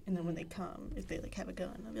bag, and then when they come, if they, like, have a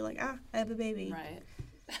gun, I'll be like, I have a baby. Right.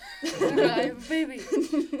 I have a baby.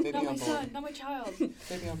 Baby not my on board. son, not my child.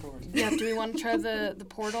 Baby on board. Yeah, do we want to try the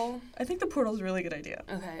portal? I think the portal's a really good idea.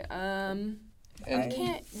 Okay,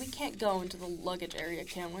 we can't go into the luggage area,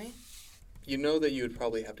 can we? You know that you would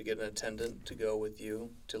probably have to get an attendant to go with you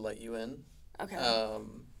to let you in. Okay.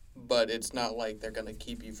 But it's not like they're going to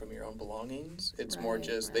keep you from your own belongings. It's more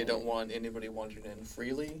just they don't want anybody wandering in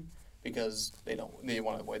freely because they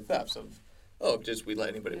want to avoid thefts of, just we let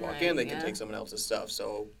anybody walk in, they can take someone else's stuff.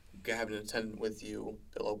 So having an attendant with you,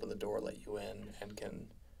 they'll open the door, let you in, and can,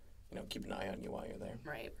 keep an eye on you while you're there.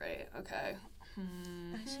 Right, okay.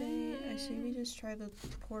 I say we just try the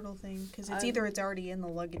portal thing, because it's either it's already in the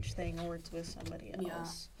luggage thing or it's with somebody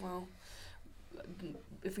else. Yeah, well,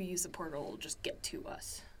 if we use the portal, it'll just get to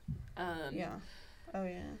us. Yeah. Oh,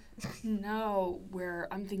 yeah. Now, where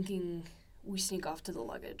I'm thinking we sneak off to the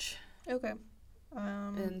luggage. Okay.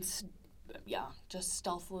 And, just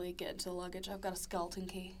stealthily get into the luggage. I've got a skeleton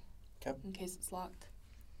key. Okay. In case it's locked.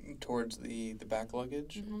 Towards the back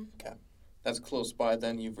luggage? Mm-hmm. Okay. That's close by.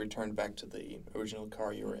 Then you've returned back to the original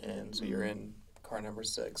car you were in. So you're in car number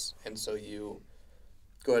 6. And so you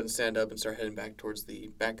go ahead and stand up and start heading back towards the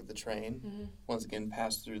back of the train. Mm-hmm. Once again,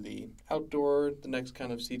 pass through the outdoor, the next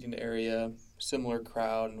kind of seating area, similar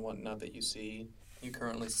crowd and whatnot that you see. You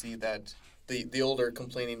currently see that the older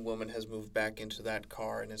complaining woman has moved back into that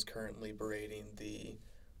car and is currently berating the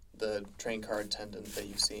train car attendant that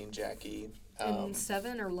you've seen, Jackie. In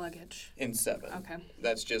 7 or luggage? In 7. Okay.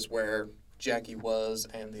 That's just where Jackie was,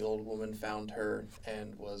 and the old woman found her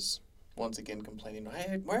and was once again complaining,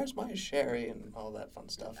 hey, where's my sherry, and all that fun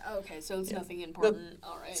stuff. Okay, so it's nothing important.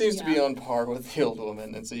 All right. Seems to be on par with the old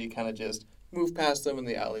woman, and so you kind of just move past them in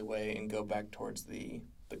the alleyway and go back towards the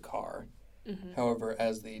car. Mm-hmm. However,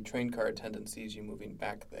 as the train car attendant sees you moving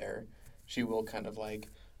back there, she will kind of like,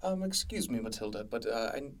 Excuse me, Matilda, but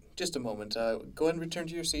just a moment. Go ahead and return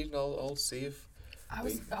to your seat, and I'll see if... I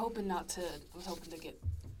was hoping to get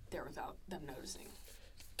there without them noticing.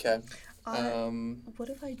 Okay. What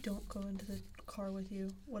if I don't go into the car with you?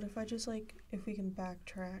 What if I just, if we can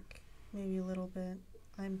backtrack maybe a little bit?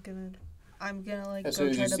 I'm gonna as soon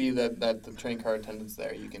as you see that the train car attendant's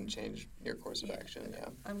there, you can change your course of action, yeah.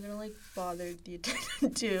 I'm gonna, bother the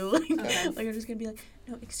attendant, too. I'm just gonna be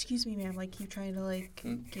no, excuse me, ma'am. Keep trying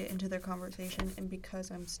to, get into their conversation. And because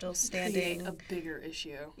I'm still standing... Create a bigger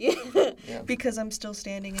issue. Yeah. Because I'm still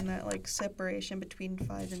standing in that, separation between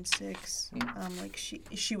 5 and 6,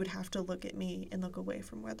 she would have to look at me and look away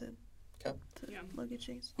from where the luggage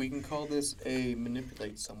is. We can call this a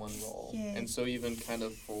manipulate someone roll. Yeah. And so even kind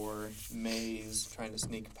of for Maize trying to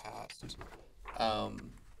sneak past,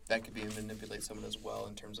 that could be a manipulate someone as well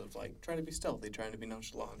in terms of trying to be stealthy, trying to be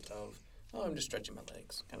nonchalant of, oh, I'm just stretching my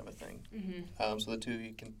legs kind of a thing. Mm-hmm. So the two of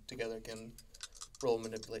you together can roll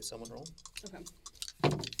manipulate someone roll. Okay.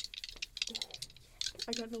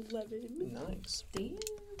 I got an 11. Nice. Damn.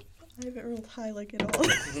 I haven't rolled high at all.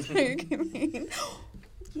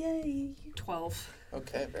 Yay. 12.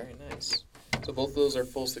 Okay, very nice. So both of those are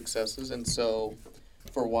full successes, and so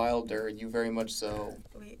for Wilder, you very much so...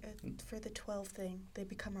 Wait, for the 12 thing, they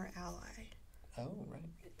become our ally. Oh, right.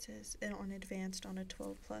 It says, on advanced on a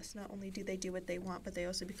 12+, not only do they do what they want, but they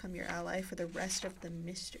also become your ally for the rest of the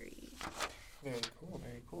mystery. Very cool,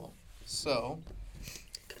 very cool. So...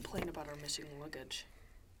 Complain about our missing luggage.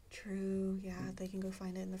 True, yeah, they can go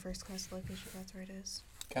find it in the first class luggage if that's where it is.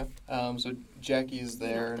 Okay. So Jackie is there.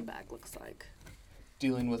 You know what the bag looks like.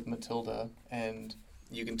 Dealing with Matilda, and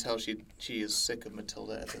you can tell she is sick of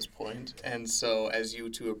Matilda at this point. And so as you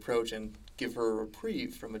two approach and give her a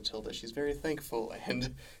reprieve from Matilda, she's very thankful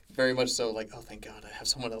and very much so oh, thank God, I have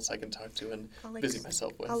someone else I can talk to and busy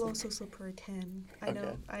myself with. I'll also slip her a 10. I know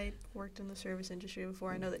Okay. I worked in the service industry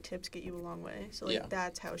before. I know that tips get you a long way. So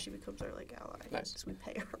that's how she becomes our ally. Nice. So we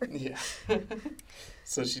pay her. Yeah.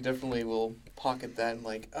 So she definitely will pocket that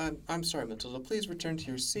and I'm sorry, Matilda, please return to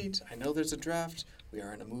your seat. I know there's a draft. We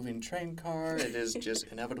are in a moving train car. It is just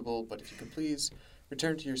inevitable, but if you could please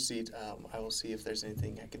return to your seat, I will see if there's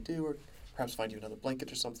anything I can do or perhaps find you another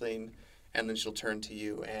blanket or something. And then she'll turn to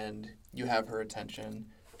you and you have her attention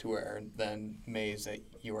to where then Maize that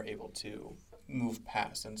you are able to move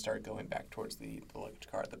past and start going back towards the luggage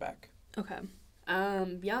car at the back. Okay.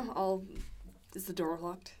 Is the door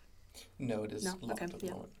locked? No, it is locked at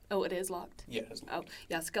the moment. Oh, it is locked? Yeah, it is locked. Oh,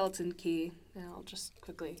 yeah, skeleton key. And I'll just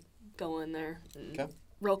quickly go in there. Okay.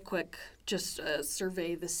 Real quick, just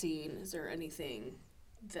survey the scene. Is there anything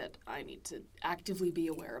that I need to actively be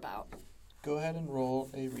aware about? Go ahead and roll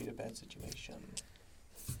a read a bad situation.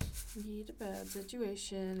 Read a bad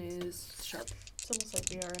situation is sharp. It's almost like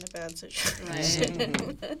we are in a bad situation.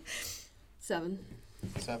 Right. 7.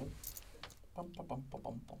 7. Bum, bum, bum, bum,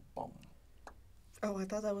 bum, bum, bum. Oh, I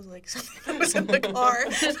thought that was something that was in the car.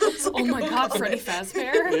 Oh my God, Freddy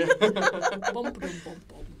Fazbear. Bum, bum, bum,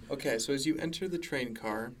 bum. Okay, so as you enter the train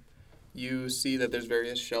car, you see that there's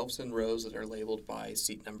various shelves and rows that are labeled by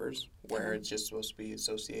seat numbers, where it's just supposed to be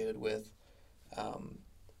associated with,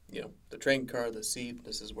 the train car, the seat.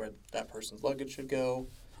 This is where that person's luggage should go.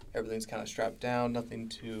 Everything's kind of strapped down, nothing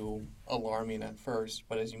too alarming at first.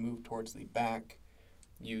 But as you move towards the back,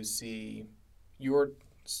 you see your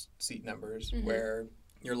seat numbers where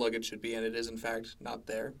your luggage should be, and it is in fact not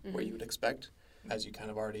there where you would expect, as you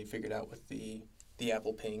kind of already figured out with the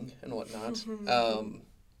Apple ping and whatnot.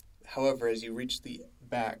 However, as you reach the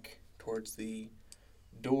back towards the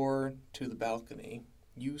door to the balcony,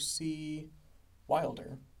 you see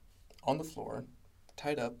Wilder on the floor,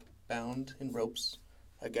 tied up, bound in ropes,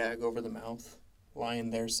 a gag over the mouth, lying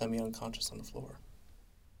there semi-unconscious on the floor.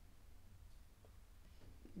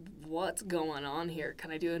 What's going on here? Can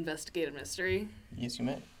I do investigative mystery? Yes, you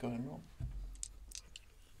may. Go ahead and roll.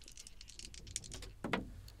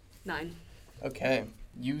 9. Okay.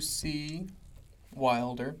 You see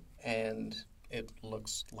Wilder, and it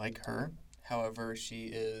looks like her. However, she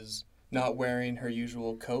is not wearing her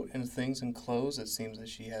usual coat and things and clothes. It seems that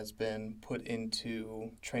she has been put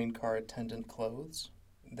into train car attendant clothes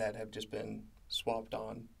that have just been swapped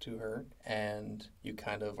on to her, and you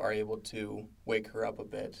kind of are able to wake her up a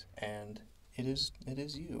bit, and it is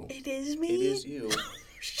you. It is me? It is you.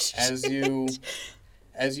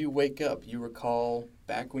 As you wake up, you recall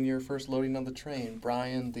back when you were first loading on the train,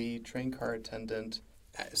 Brian, the train car attendant,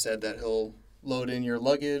 said that he'll load in your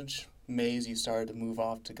luggage. Maize, you started to move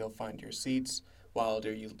off to go find your seats.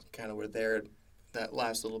 Wilder, you kind of were there that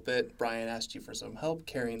last little bit. Brian asked you for some help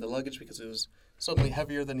carrying the luggage because it was suddenly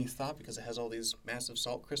heavier than he thought because it has all these massive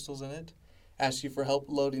salt crystals in it. asks you for help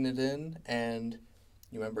loading it in, and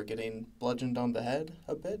you remember getting bludgeoned on the head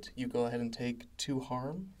a bit. You go ahead and take 2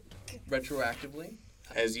 harm retroactively.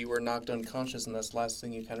 As you were knocked unconscious, and that's the last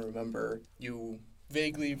thing you kind of remember, you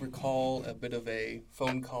vaguely recall a bit of a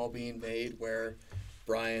phone call being made where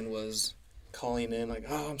Brian was calling in like,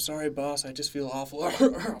 oh, I'm sorry, boss, I just feel awful,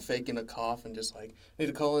 faking a cough and just like, need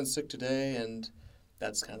to call in sick today, and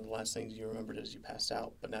that's kind of the last things you remembered as you passed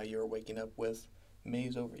out. But now you're waking up with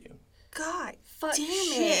Maize over you. God Fuck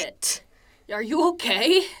damn shit. Are you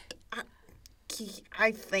okay?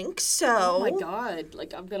 I think so. Oh my god.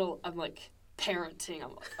 Like, I'm like parenting.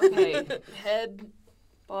 I'm like, okay, head,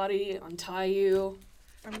 body, untie you.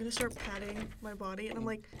 I'm gonna start patting my body, and I'm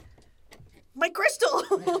like, my crystal!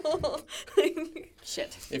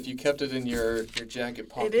 Shit. If you kept it in your jacket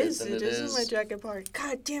pocket, It is then in my jacket pocket.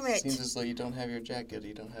 God damn it. Seems as though you don't have your jacket.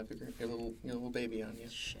 You don't have your little baby on you.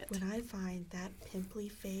 Shit. When I find that pimply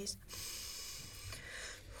face,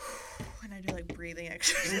 and I do like breathing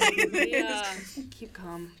exercises. Yeah. Keep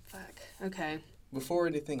calm. Fuck. Okay. Before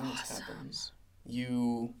anything else happens,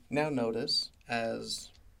 you now notice as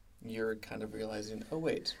you're kind of realizing, oh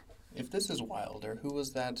wait, if this is Wilder, who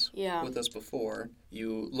was that with us before?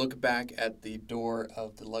 You look back at the door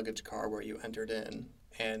of the luggage car where you entered in,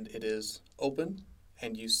 and it is open,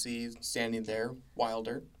 and you see standing there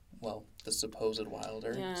Wilder, well, the supposed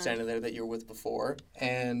Wilder, standing there that you were with before,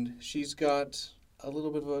 and she's got a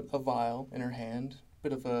little bit of a vial in her hand, a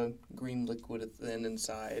bit of a green liquid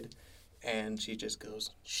inside, and she just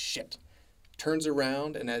goes, shit. Turns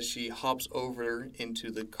around, and as she hops over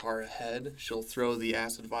into the car ahead, she'll throw the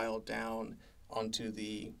acid vial down onto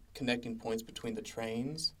the connecting points between the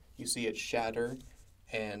trains. You see it shatter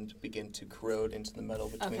and begin to corrode into the metal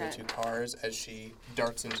between the 2 cars as she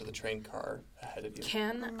darts into the train car ahead of you.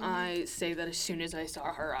 Can I say that as soon as I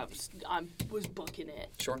saw her, I was booking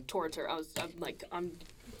it towards her. I'm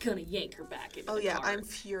gonna yank her back into the car. I'm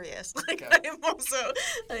furious. Like, Okay. I am also,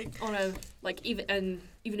 like... On a, like, even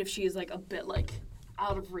if she is, like, a bit, like,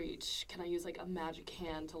 out of reach, can I use, like, a magic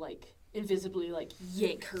hand to, like, invisibly, like,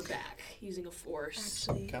 yank her back using a force?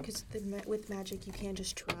 Actually, because with magic, you can't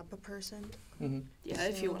just trap a person. Mm-hmm. Yeah,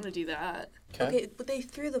 if you want to do that. Okay, but they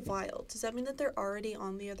threw the vial. Does that mean that they're already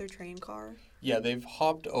on the other train car? Yeah, they've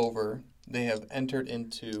hopped over. They have entered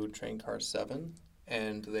into train car 7,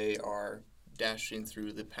 and they are dashing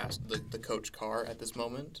through the coach car at this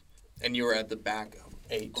moment, and you're at the back of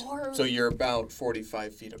 8. So you're about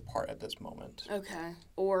 45 feet apart at this moment. Okay.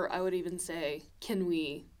 Or I would even say, can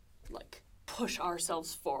we, like, push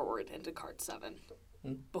ourselves forward into cart 7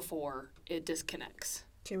 before it disconnects?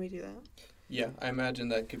 Can we do that? Yeah, I imagine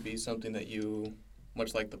that could be something that you,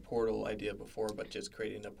 much like the portal idea before, but just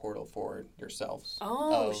creating a portal for yourselves.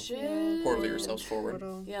 Oh, shit. Portal yourselves forward.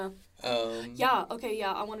 Portal. Yeah. Yeah,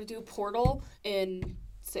 I want to do a portal in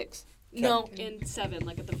 6. Okay. No, in 7,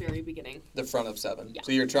 like at the very beginning. The front of 7. Yeah.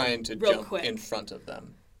 So you're trying to Real jump quick. in front of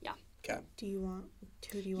them. Yeah. Okay. Who do you want?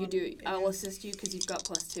 You do. I'll assist you because you've got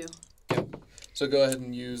 +2. Yeah. So go ahead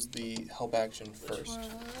and use the help action first.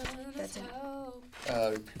 That's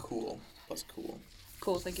it. Cool. Plus cool.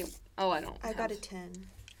 Cool, thank you. Oh, I don't. I got a 10.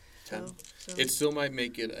 10. So It still might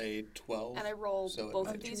make it a 12. And I roll So it both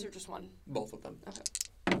might of these or just one? Both of them. Okay.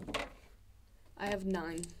 I have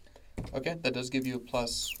 9. Okay, that does give you a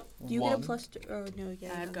plus you 1. get a plus... Oh, no,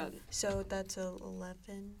 yeah. I've no. got... So that's a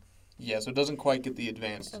 11. Yeah, so it doesn't quite get the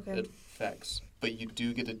advanced Okay. effects, but you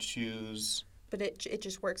do get to choose. But it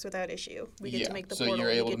just works without issue. We get to make the so portal.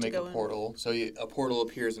 you're able we to get make go a portal. So a portal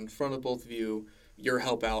appears in front of both of you. Your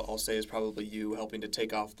help out, I'll say, is probably you helping to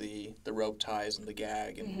take off the rope ties and the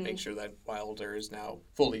gag and make sure that Wilder is now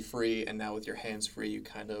fully free. And now with your hands free, you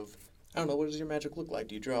kind of, I don't know, what does your magic look like?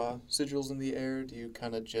 Do you draw sigils in the air? Do you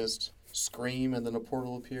kind of just scream and then a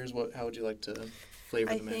portal appears? How would you like to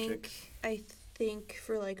flavor the magic? I think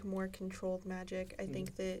for like more controlled magic, I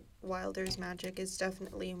think that Wilder's magic is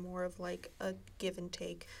definitely more of like a give and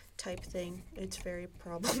take type thing. It's very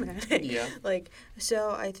problematic. Yeah. Like,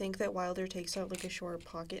 so I think that Wilder takes out like a short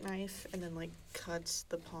pocket knife and then like cuts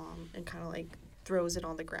the palm and kind of like throws it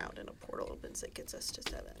on the ground and a portal opens that gets us to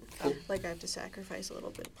 7. Cool. Like I have to sacrifice a little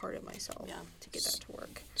bit part of myself to get that to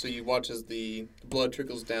work. So you watch as the blood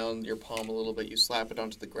trickles down your palm a little bit, you slap it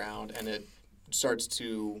onto the ground, and it starts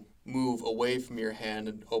to move away from your hand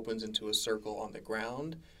and opens into a circle on the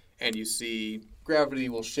ground. And you see gravity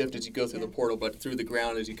will shift as you go through the portal, but through the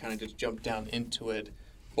ground as you kind of just jump down into it,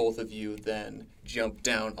 both of you then jump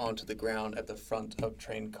down onto the ground at the front of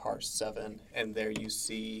train car 7, and there you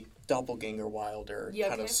see Doppelganger Wilder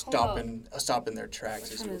kind of stop in their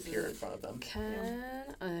tracks as you appear in front of them. Can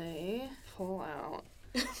I pull out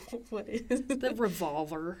What is the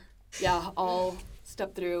revolver? Yeah, I'll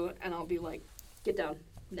step through and I'll be like, get down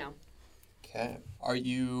now. Okay.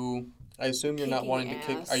 I assume you're not Kicking wanting to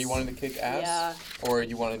kick. Are you ass. wanting to kick ass? Yeah. Or are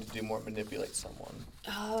you wanting to do more manipulate someone?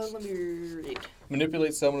 Let me read.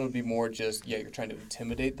 Manipulate someone would be more just, you're trying to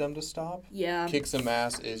intimidate them to stop. Yeah. Kick some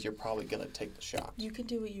ass is you're probably going to take the shot. You can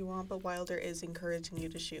do what you want, but Wilder is encouraging you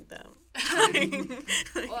to shoot them.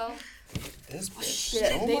 Well, This bitch shit,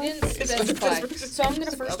 stole they my didn't face. specify. So I'm gonna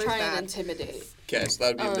Well, first there's try that. and intimidate. Okay, so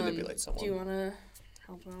that would be manipulate someone. Do you wanna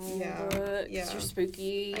help out? Yeah, Because yeah. you're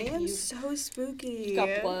spooky. I am you, so spooky. you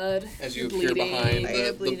got blood. As you you're appear bleeding. behind I the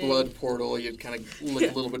am bleeding. blood portal, you kind of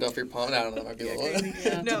lick a little bit off your palm. I don't know, that might be a little...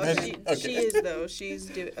 Yeah. No, Okay. she is though. She's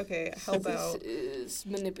doing. Okay, help This out. is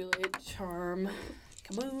manipulate, charm.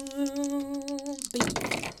 Come on,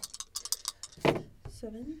 baby.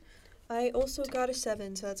 7. I also got a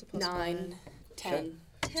 7, so that's a plus 9, 1. 10.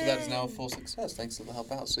 Okay. So that is now a full success, thanks to the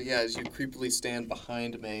help out. So yeah, as you creepily stand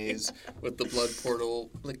behind Maize with the blood portal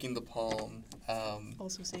licking the palm,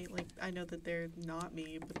 Also saying, like, I know that they're not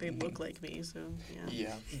me, but they look like me, so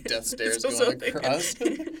yeah. death stares So going something. across.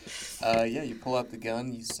 You pull out the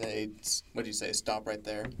gun, you say, what do you say, stop right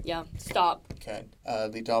there? Yeah, stop. Okay.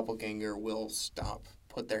 The doppelganger will stop,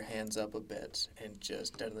 put their hands up a bit, and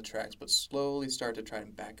just dead in the tracks, but slowly start to try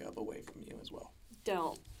and back up away from you as well.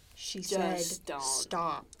 Don't. She Just said, don't.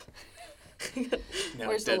 stop. Now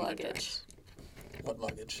Where's dead the in luggage? tracks. What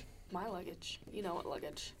luggage? My luggage. You know what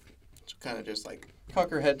luggage. So kind of just like cock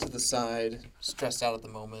her head to the side, stressed out at the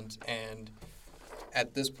moment, and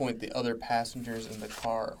at this point the other passengers in the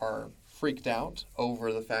car are freaked out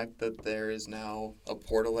over the fact that there is now a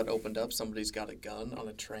portal that opened up. Somebody's got a gun on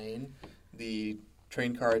a train. The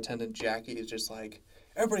train car attendant Jackie is just like,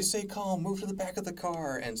 everybody stay calm, move to the back of the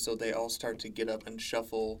car. And so they all start to get up and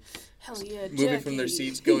shuffle, Hell yeah, moving from their Jackie.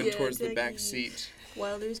 seats, going Yeah, towards the back Jackie. seat.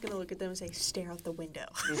 Wilder's gonna look at them and say, stare out the window.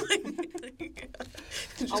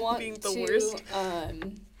 Just I want being the to worst.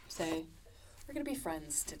 say, we're gonna be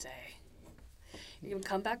friends today. You're gonna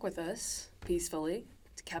come back with us peacefully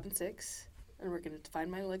to cabin 6, and we're gonna find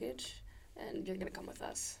my luggage, and you're gonna come with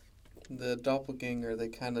us. The doppelganger, they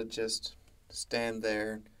kind of just stand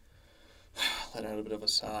there, let out a bit of a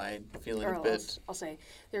sigh, feeling Or a I'll, bit... I'll say,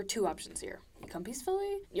 there are 2 options here. You come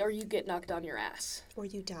peacefully, or you get knocked on your ass. Or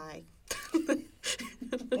you die.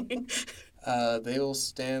 They'll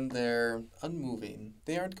stand there unmoving.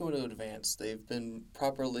 They aren't going to advance. They've been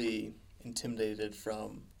properly intimidated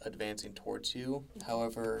from advancing towards you.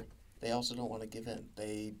 However, they also don't want to give in.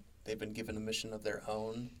 They've been given a mission of their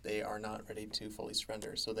own. They are not ready to fully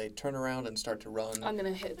surrender. So they turn around and start to run. I'm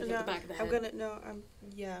gonna hit the back of the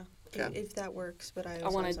head. Okay. If that works, but I I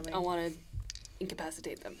also wanna have something. I wanna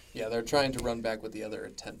incapacitate them. Yeah, they're trying to run back with the other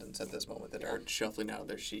attendants at this moment that are shuffling out of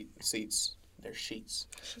their seats.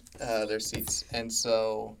 And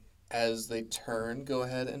so as they turn, go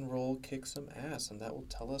ahead and roll kick some ass, and that will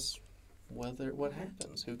tell us what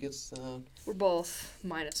happens. Who gets the... We're both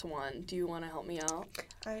 -1. Do you want to help me out?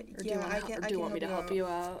 Or do you want me to help you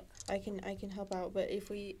out? I can help out, but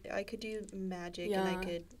I could do magic and I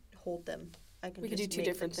could hold them. We could do 2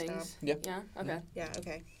 different things. Yeah. Yeah? Okay. Yeah,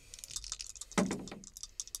 okay.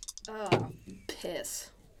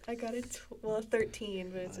 Piss. I got a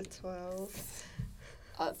 13, but it's a 12.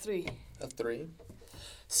 3. A 3?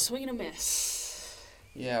 Swing and a miss.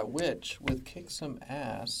 Yeah, which, with kick some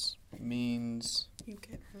ass, means... You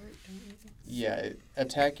get hurt, don't you? Yeah,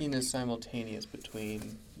 attacking is simultaneous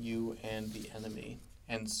between you and the enemy.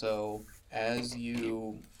 And so, as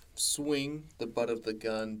you swing the butt of the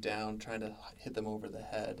gun down, trying to hit them over the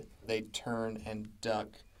head, they turn and duck,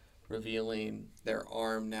 revealing their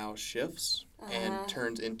arm now shifts and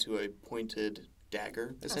turns into a pointed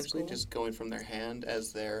dagger, essentially, cool. just going from their hand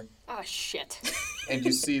as they're... Ah, shit. And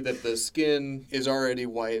you see that the skin is already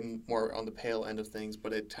white and more on the pale end of things,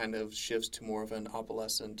 but it kind of shifts to more of an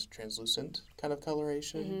opalescent, translucent kind of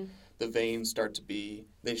coloration. Mm-hmm. The veins start to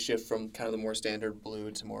they shift from kind of the more standard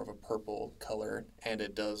blue to more of a purple color, and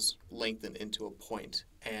it does lengthen into a point.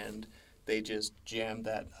 And they just jam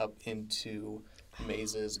that up into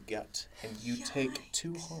Maize's gut, and you take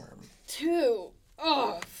 2 harm. 2.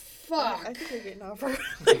 Oh, fuck. I think we're getting off our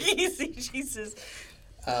easy, Jesus.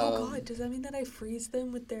 Oh God, does that mean that I freeze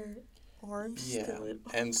them with their arms still in?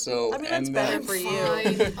 And so... I mean, that's and better then- for you.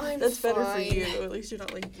 I'm That's better for fine. you. At least you're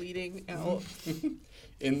not, like, bleeding out.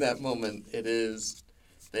 In that moment,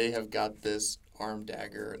 they have got this arm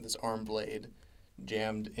dagger, this arm blade,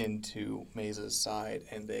 jammed into Maize's side,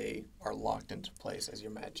 and they are locked into place as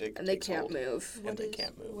your magic And they takes can't hold. move. And they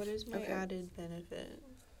can't move. What is my Okay. added benefit?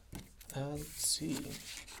 Let's see.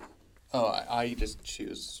 Oh, I just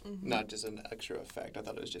choose not just an extra effect. I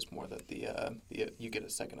thought it was just more that the you get a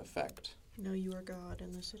second effect. No, you are God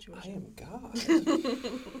in this I situation. am God.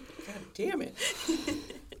 God damn it.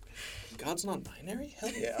 God's non-binary?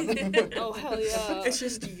 Hell yeah. Oh, hell yeah. It's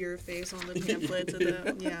just your face on the pamphlets.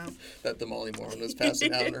 Yeah. That the Molly Mormon was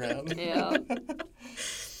passing out and around. Yeah.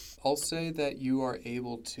 I'll say that you are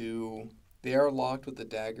able to... They are locked with the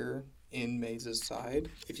dagger in Maize's side.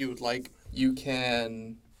 If you would like, you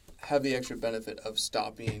can have the extra benefit of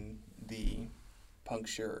stopping the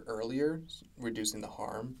puncture earlier, reducing the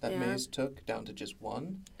harm that Maize took down to just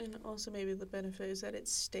 1. And also maybe the benefit is that it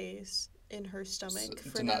stays in her stomach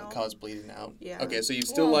for to now. not cause bleeding out. Yeah. Okay, so you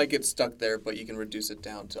still like it stuck there, but you can reduce it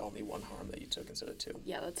down to only 1 harm that you took instead of 2.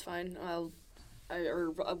 Yeah, that's fine.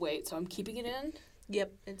 Wait, so I'm keeping it in?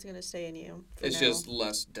 Yep, it's going to stay in you for It's now. just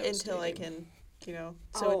less devastating. Until I can,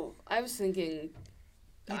 So I was thinking...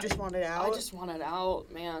 You just want it out? I just want it out,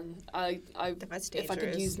 man. That's dangerous. If I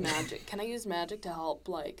could use magic. Can I use magic to help,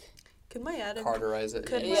 like... Could my added... Cauterize it.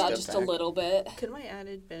 Yeah, just a little bit. Could my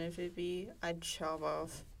added benefit be I'd chop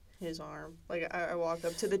off his arm? Like, I walk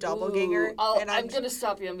up to the doppelganger, and I'm going to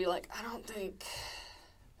stop you and be like, I don't think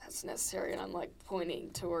that's necessary. And I'm, like,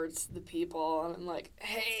 pointing towards the people, and I'm like,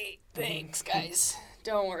 hey, thanks, guys.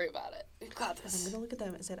 Don't worry about it. We've got I'm this. going to look at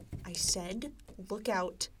them and I said, look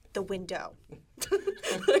out the window.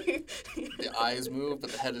 The eyes move,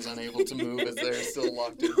 but the head is unable to move as they're still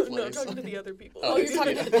locked in place. No, I'm talking to the other people. Oh, you're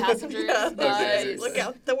talking to the passengers? Yeah. Nice. Okay. Look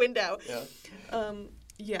out the window. Yeah.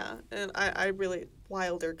 Yeah, and I really,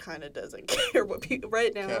 Wilder kind of doesn't care what people,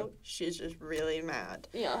 right now, Okay. she's just really mad.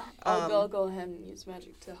 Yeah, I'll go ahead and use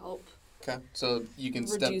magic to help Okay, so you can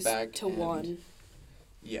reduce step back to and- 1.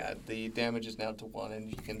 Yeah, the damage is now to 1, and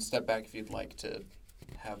you can step back if you'd like to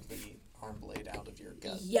have the arm blade out of your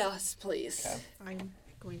gut. Yes, please. Okay. I'm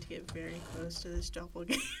going to get very close to this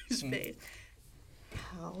doppelganger's face.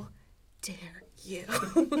 How dare you?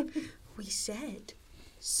 We said,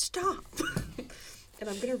 stop. And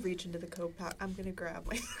I'm going to reach into the coat pouch. I'm going to grab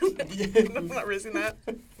my... I'm not risking that.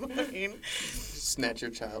 Fine. Snatch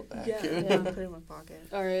your child back. Yeah, put it in my pocket.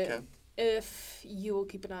 All right. Okay. If you will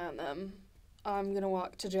keep an eye on them, I'm going to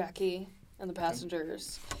walk to Jackie and the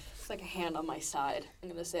passengers. It's like a hand on my side. I'm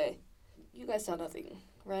going to say, you guys saw nothing,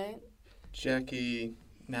 right? Jackie,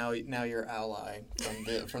 now your ally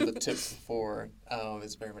from the tip before,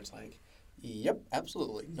 is very much like, yep,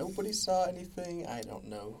 absolutely. Nobody saw anything. I don't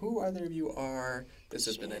know who either of you are. This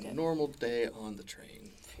has been a normal day on the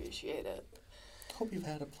train. Appreciate it. Hope you've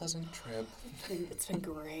had a pleasant trip. It's been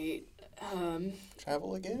great.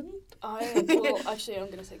 Travel again? Well, actually, I'm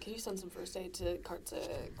going to say, can you send some first aid to Cart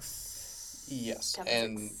 6? Yes, Captain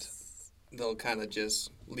and 6. they'll kind of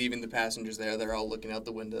just, leaving the passengers there, they're all looking out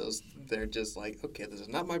the windows. They're just like, okay, this is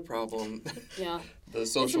not my problem. Yeah. The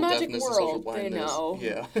social magic deafness, the social world, they blindness. know.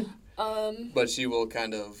 Yeah. But she will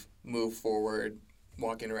kind of move forward,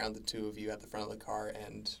 walking around the two of you at the front of the car,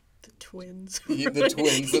 and The twins. the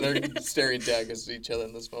twins that are staring daggers at each other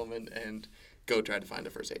in this moment, and go try to find a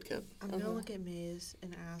first aid kit. I'm going to look at Maze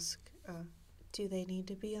and ask, do they need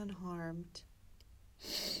to be unharmed?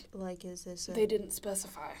 Like, is this a... they didn't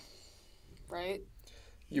specify, right?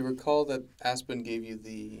 You recall that Aspen gave you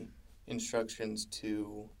the instructions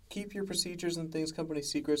to keep your procedures and things company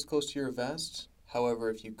secrets close to your vest. However,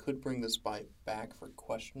 if you could bring the spy back for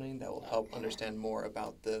questioning, that will help understand more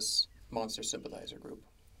about this Monster Sympathizer group.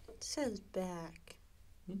 It says back.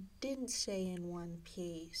 Didn't say in one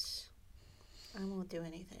piece. I won't do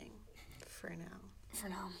anything for now. For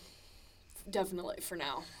now. Definitely for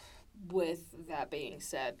now. With that being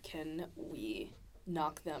said, can we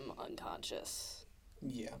knock them unconscious?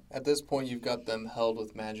 Yeah. At this point, you've got them held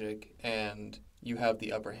with magic, and you have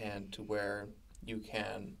the upper hand to where you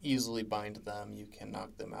can easily bind them, you can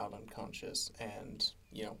knock them out unconscious, and,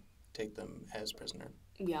 take them as prisoner.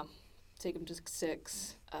 Yeah. Take them to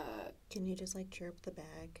 6. Can you just, chirp the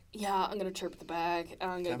bag? Yeah, I'm going to chirp the bag, and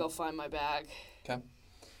I'm going to go find my bag. Okay.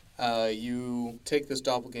 You take this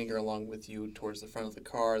doppelganger along with you towards the front of the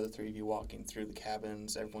car, the three of you walking through the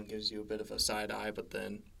cabins. Everyone gives you a bit of a side eye, but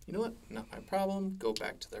then, you know what? Not my problem. Go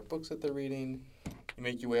back to their books that they're reading. You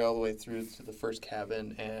make your way all the way through to the first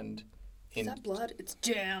cabin, and... Is that blood? It's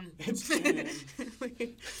jam. It's jam.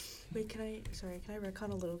 Wait, can I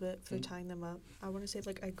retcon a little bit for tying them up? I want to say,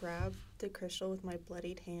 I grab the crystal with my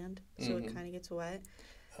bloodied hand, so it kind of gets wet.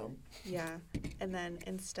 Oh. Yeah, and then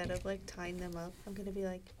instead of, tying them up, I'm going to be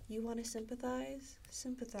like, you want to sympathize?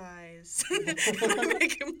 Sympathize.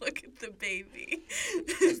 Make him look at the baby.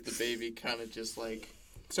 As the baby kind of just,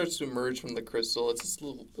 starts to emerge from the crystal. It's this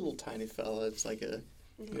little tiny fella. It's like an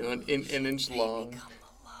inch long. Become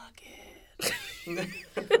the luggage.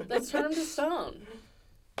 Let's turn him to stone.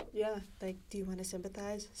 Yeah, like, do you want to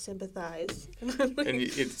sympathize? Sympathize. And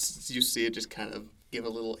you see it just kind of give a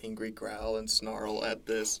little angry growl and snarl at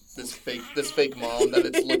this fake mom that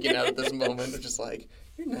it's looking at this moment. It's just like,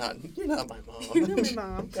 you're not my mom. You're not my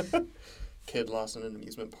mom. Kid lost in an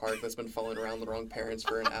amusement park that's been following around the wrong parents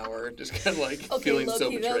for an hour, just kind of like Okay, feeling so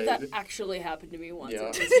Loki, betrayed. that actually happened to me once Yeah.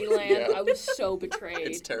 at Disneyland. Yeah. I was so betrayed.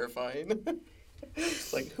 It's terrifying.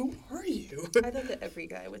 Like, who are you? I thought that every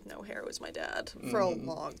guy with no hair was my dad for a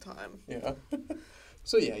long time. Yeah.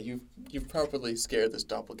 So yeah, you've properly scared this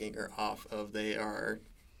doppelganger off of they are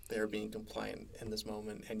being compliant in this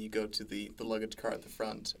moment, and you go to the luggage car at the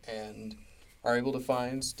front and are able to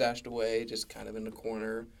find stashed away just kind of in a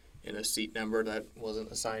corner in a seat number that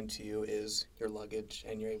wasn't assigned to you is your luggage,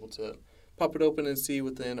 and you're able to pop it open and see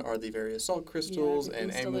within are the various salt crystals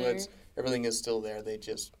and everything's still amulets. there. Everything is still there. They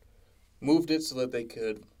just moved it so that they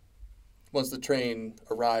could, once the train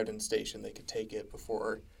arrived in station, they could take it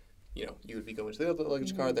before, you would be going to the other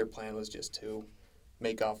luggage car. Their plan was just to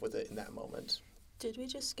make off with it in that moment. Did we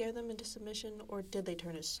just scare them into submission, or did they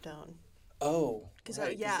turn to stone? Oh, Because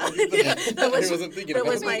right. yeah, I wasn't thinking that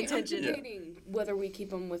about was my that. intention. Yeah. Debating whether we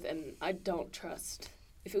keep him with, and I don't trust.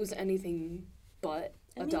 If it was anything but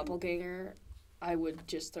a doppelganger, I would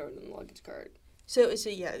just throw it in the luggage cart. So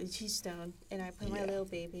yeah, she's stoned, and I put my Yeah. little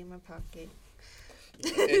baby in my pocket.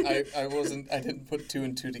 I didn't put two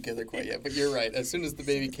and two together quite yet, but you're right. As soon as the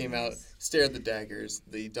baby came out, stared at the daggers,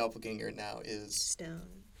 the doppelganger now is Stone.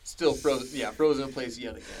 still frozen in place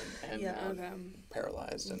yet again, and Yeah. Okay.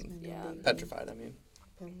 paralyzed and Yeah. petrified, I mean.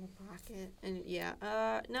 Put in my pocket. And yeah,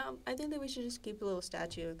 no, I think that we should just keep a little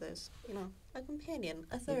statue of this. A companion,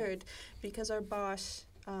 a third, because our boss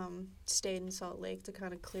stayed in Salt Lake to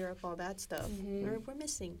kind of clear up all that stuff. Mhm.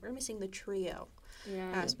 We're missing the trio Yeah.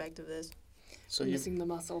 aspect of this. So Missing the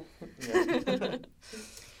muscle.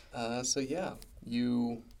 So yeah,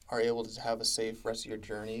 you are able to have a safe rest of your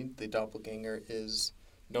journey. The doppelganger is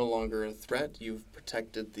no longer a threat. You've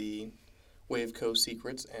protected the Waveco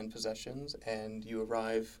secrets and possessions, and you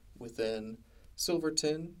arrive within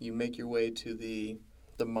Silverton. You make your way to the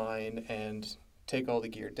mine and take all the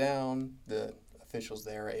gear down. The officials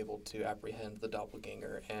there are able to apprehend the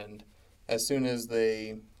doppelganger, and as soon as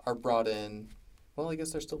they are brought in, well, I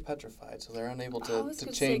guess they're still petrified, so they're unable I was to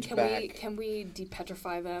gonna change say, back. can we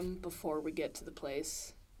depetrify them before we get to the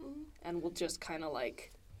place? And we'll just kind of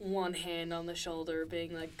like one hand on the shoulder,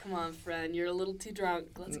 being like, "Come on, friend, you're a little too drunk.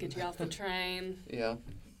 Let's get you off the train." Yeah,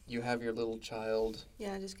 you have your little child.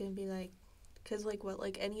 Yeah, just gonna be like, because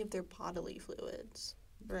any of their bodily fluids,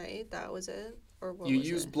 right? That was it, or what You was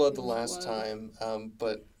used it? blood the It was last blood. time,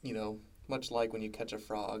 but much like when you catch a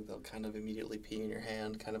frog, they'll kind of immediately pee in your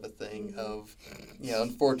hand, kind of a thing. Of,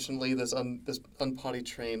 unfortunately, this unpotty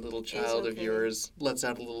trained little child of okay. yours lets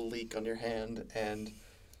out a little leak on your hand, and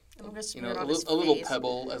I'm gonna smear it a on his little face.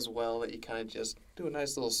 pebble as well that you kind of just do a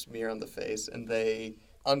nice little smear on the face, and they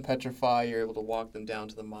unpetrify. You're able to walk them down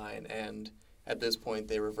to the mine, and at this point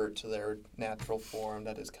they revert to their natural form.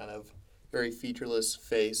 That is kind of very featureless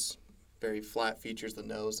face, very flat features. The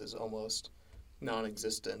nose is almost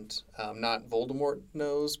non-existent. Not Voldemort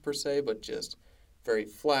nose per se, but just very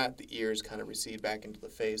flat. The ears kind of recede back into the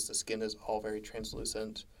face. The skin is all very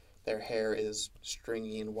translucent. Their hair is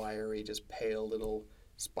stringy and wiry, just pale little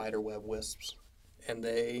spiderweb wisps. And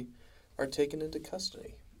they are taken into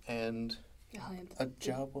custody. And a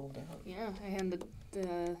job well done. Yeah, I handed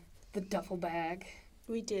the duffel bag.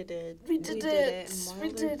 We did it. We did it. And We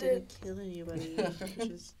Wilder did didn't kill anybody, which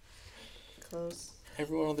is close.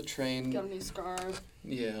 Everyone on the train, Got a new scarf.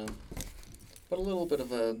 yeah, but a little bit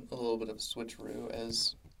of a switcheroo,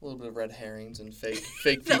 as a little bit of red herrings and fake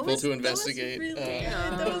people to investigate.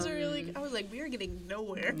 That was really. I was like, we are getting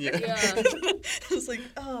nowhere. Yeah. Yeah. I was like,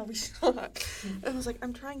 oh, we suck. And I was like,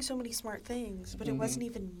 I'm trying so many smart things, but it wasn't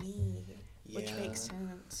even me, which Yeah. makes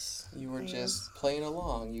sense. You were Yeah. just playing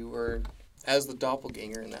along. You were, as the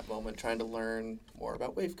doppelganger in that moment, trying to learn more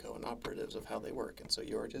about Waveco and operatives of how they work. And so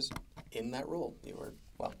you were just in that role. You were,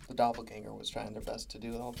 the doppelganger was trying their best to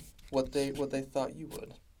do all what they thought you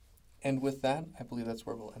would. And with that, I believe that's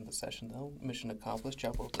where we'll end the session, though. Mission accomplished.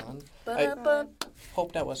 Job well done. I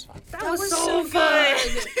hope that was fun. That was so fun!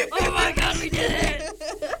 Oh my god, we did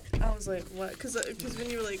it! I was like, what? Because when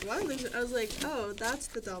you were like, why? I was like, oh, that's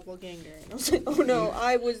the doppelganger. And I was like, oh no,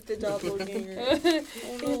 I was the doppelganger.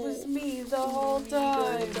 It was me the whole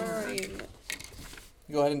time.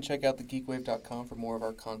 Go ahead and check out thegeekwave.com for more of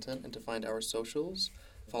our content and to find our socials.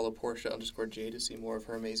 Follow Portia_J to see more of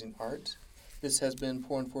her amazing art. This has been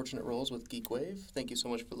Poor Unfortunate Roles with Geekwave. Thank you so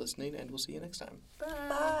much for listening, and we'll see you next time.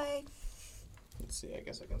 Bye. Let's see, I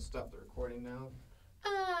guess I can stop the recording now.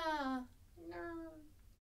 No.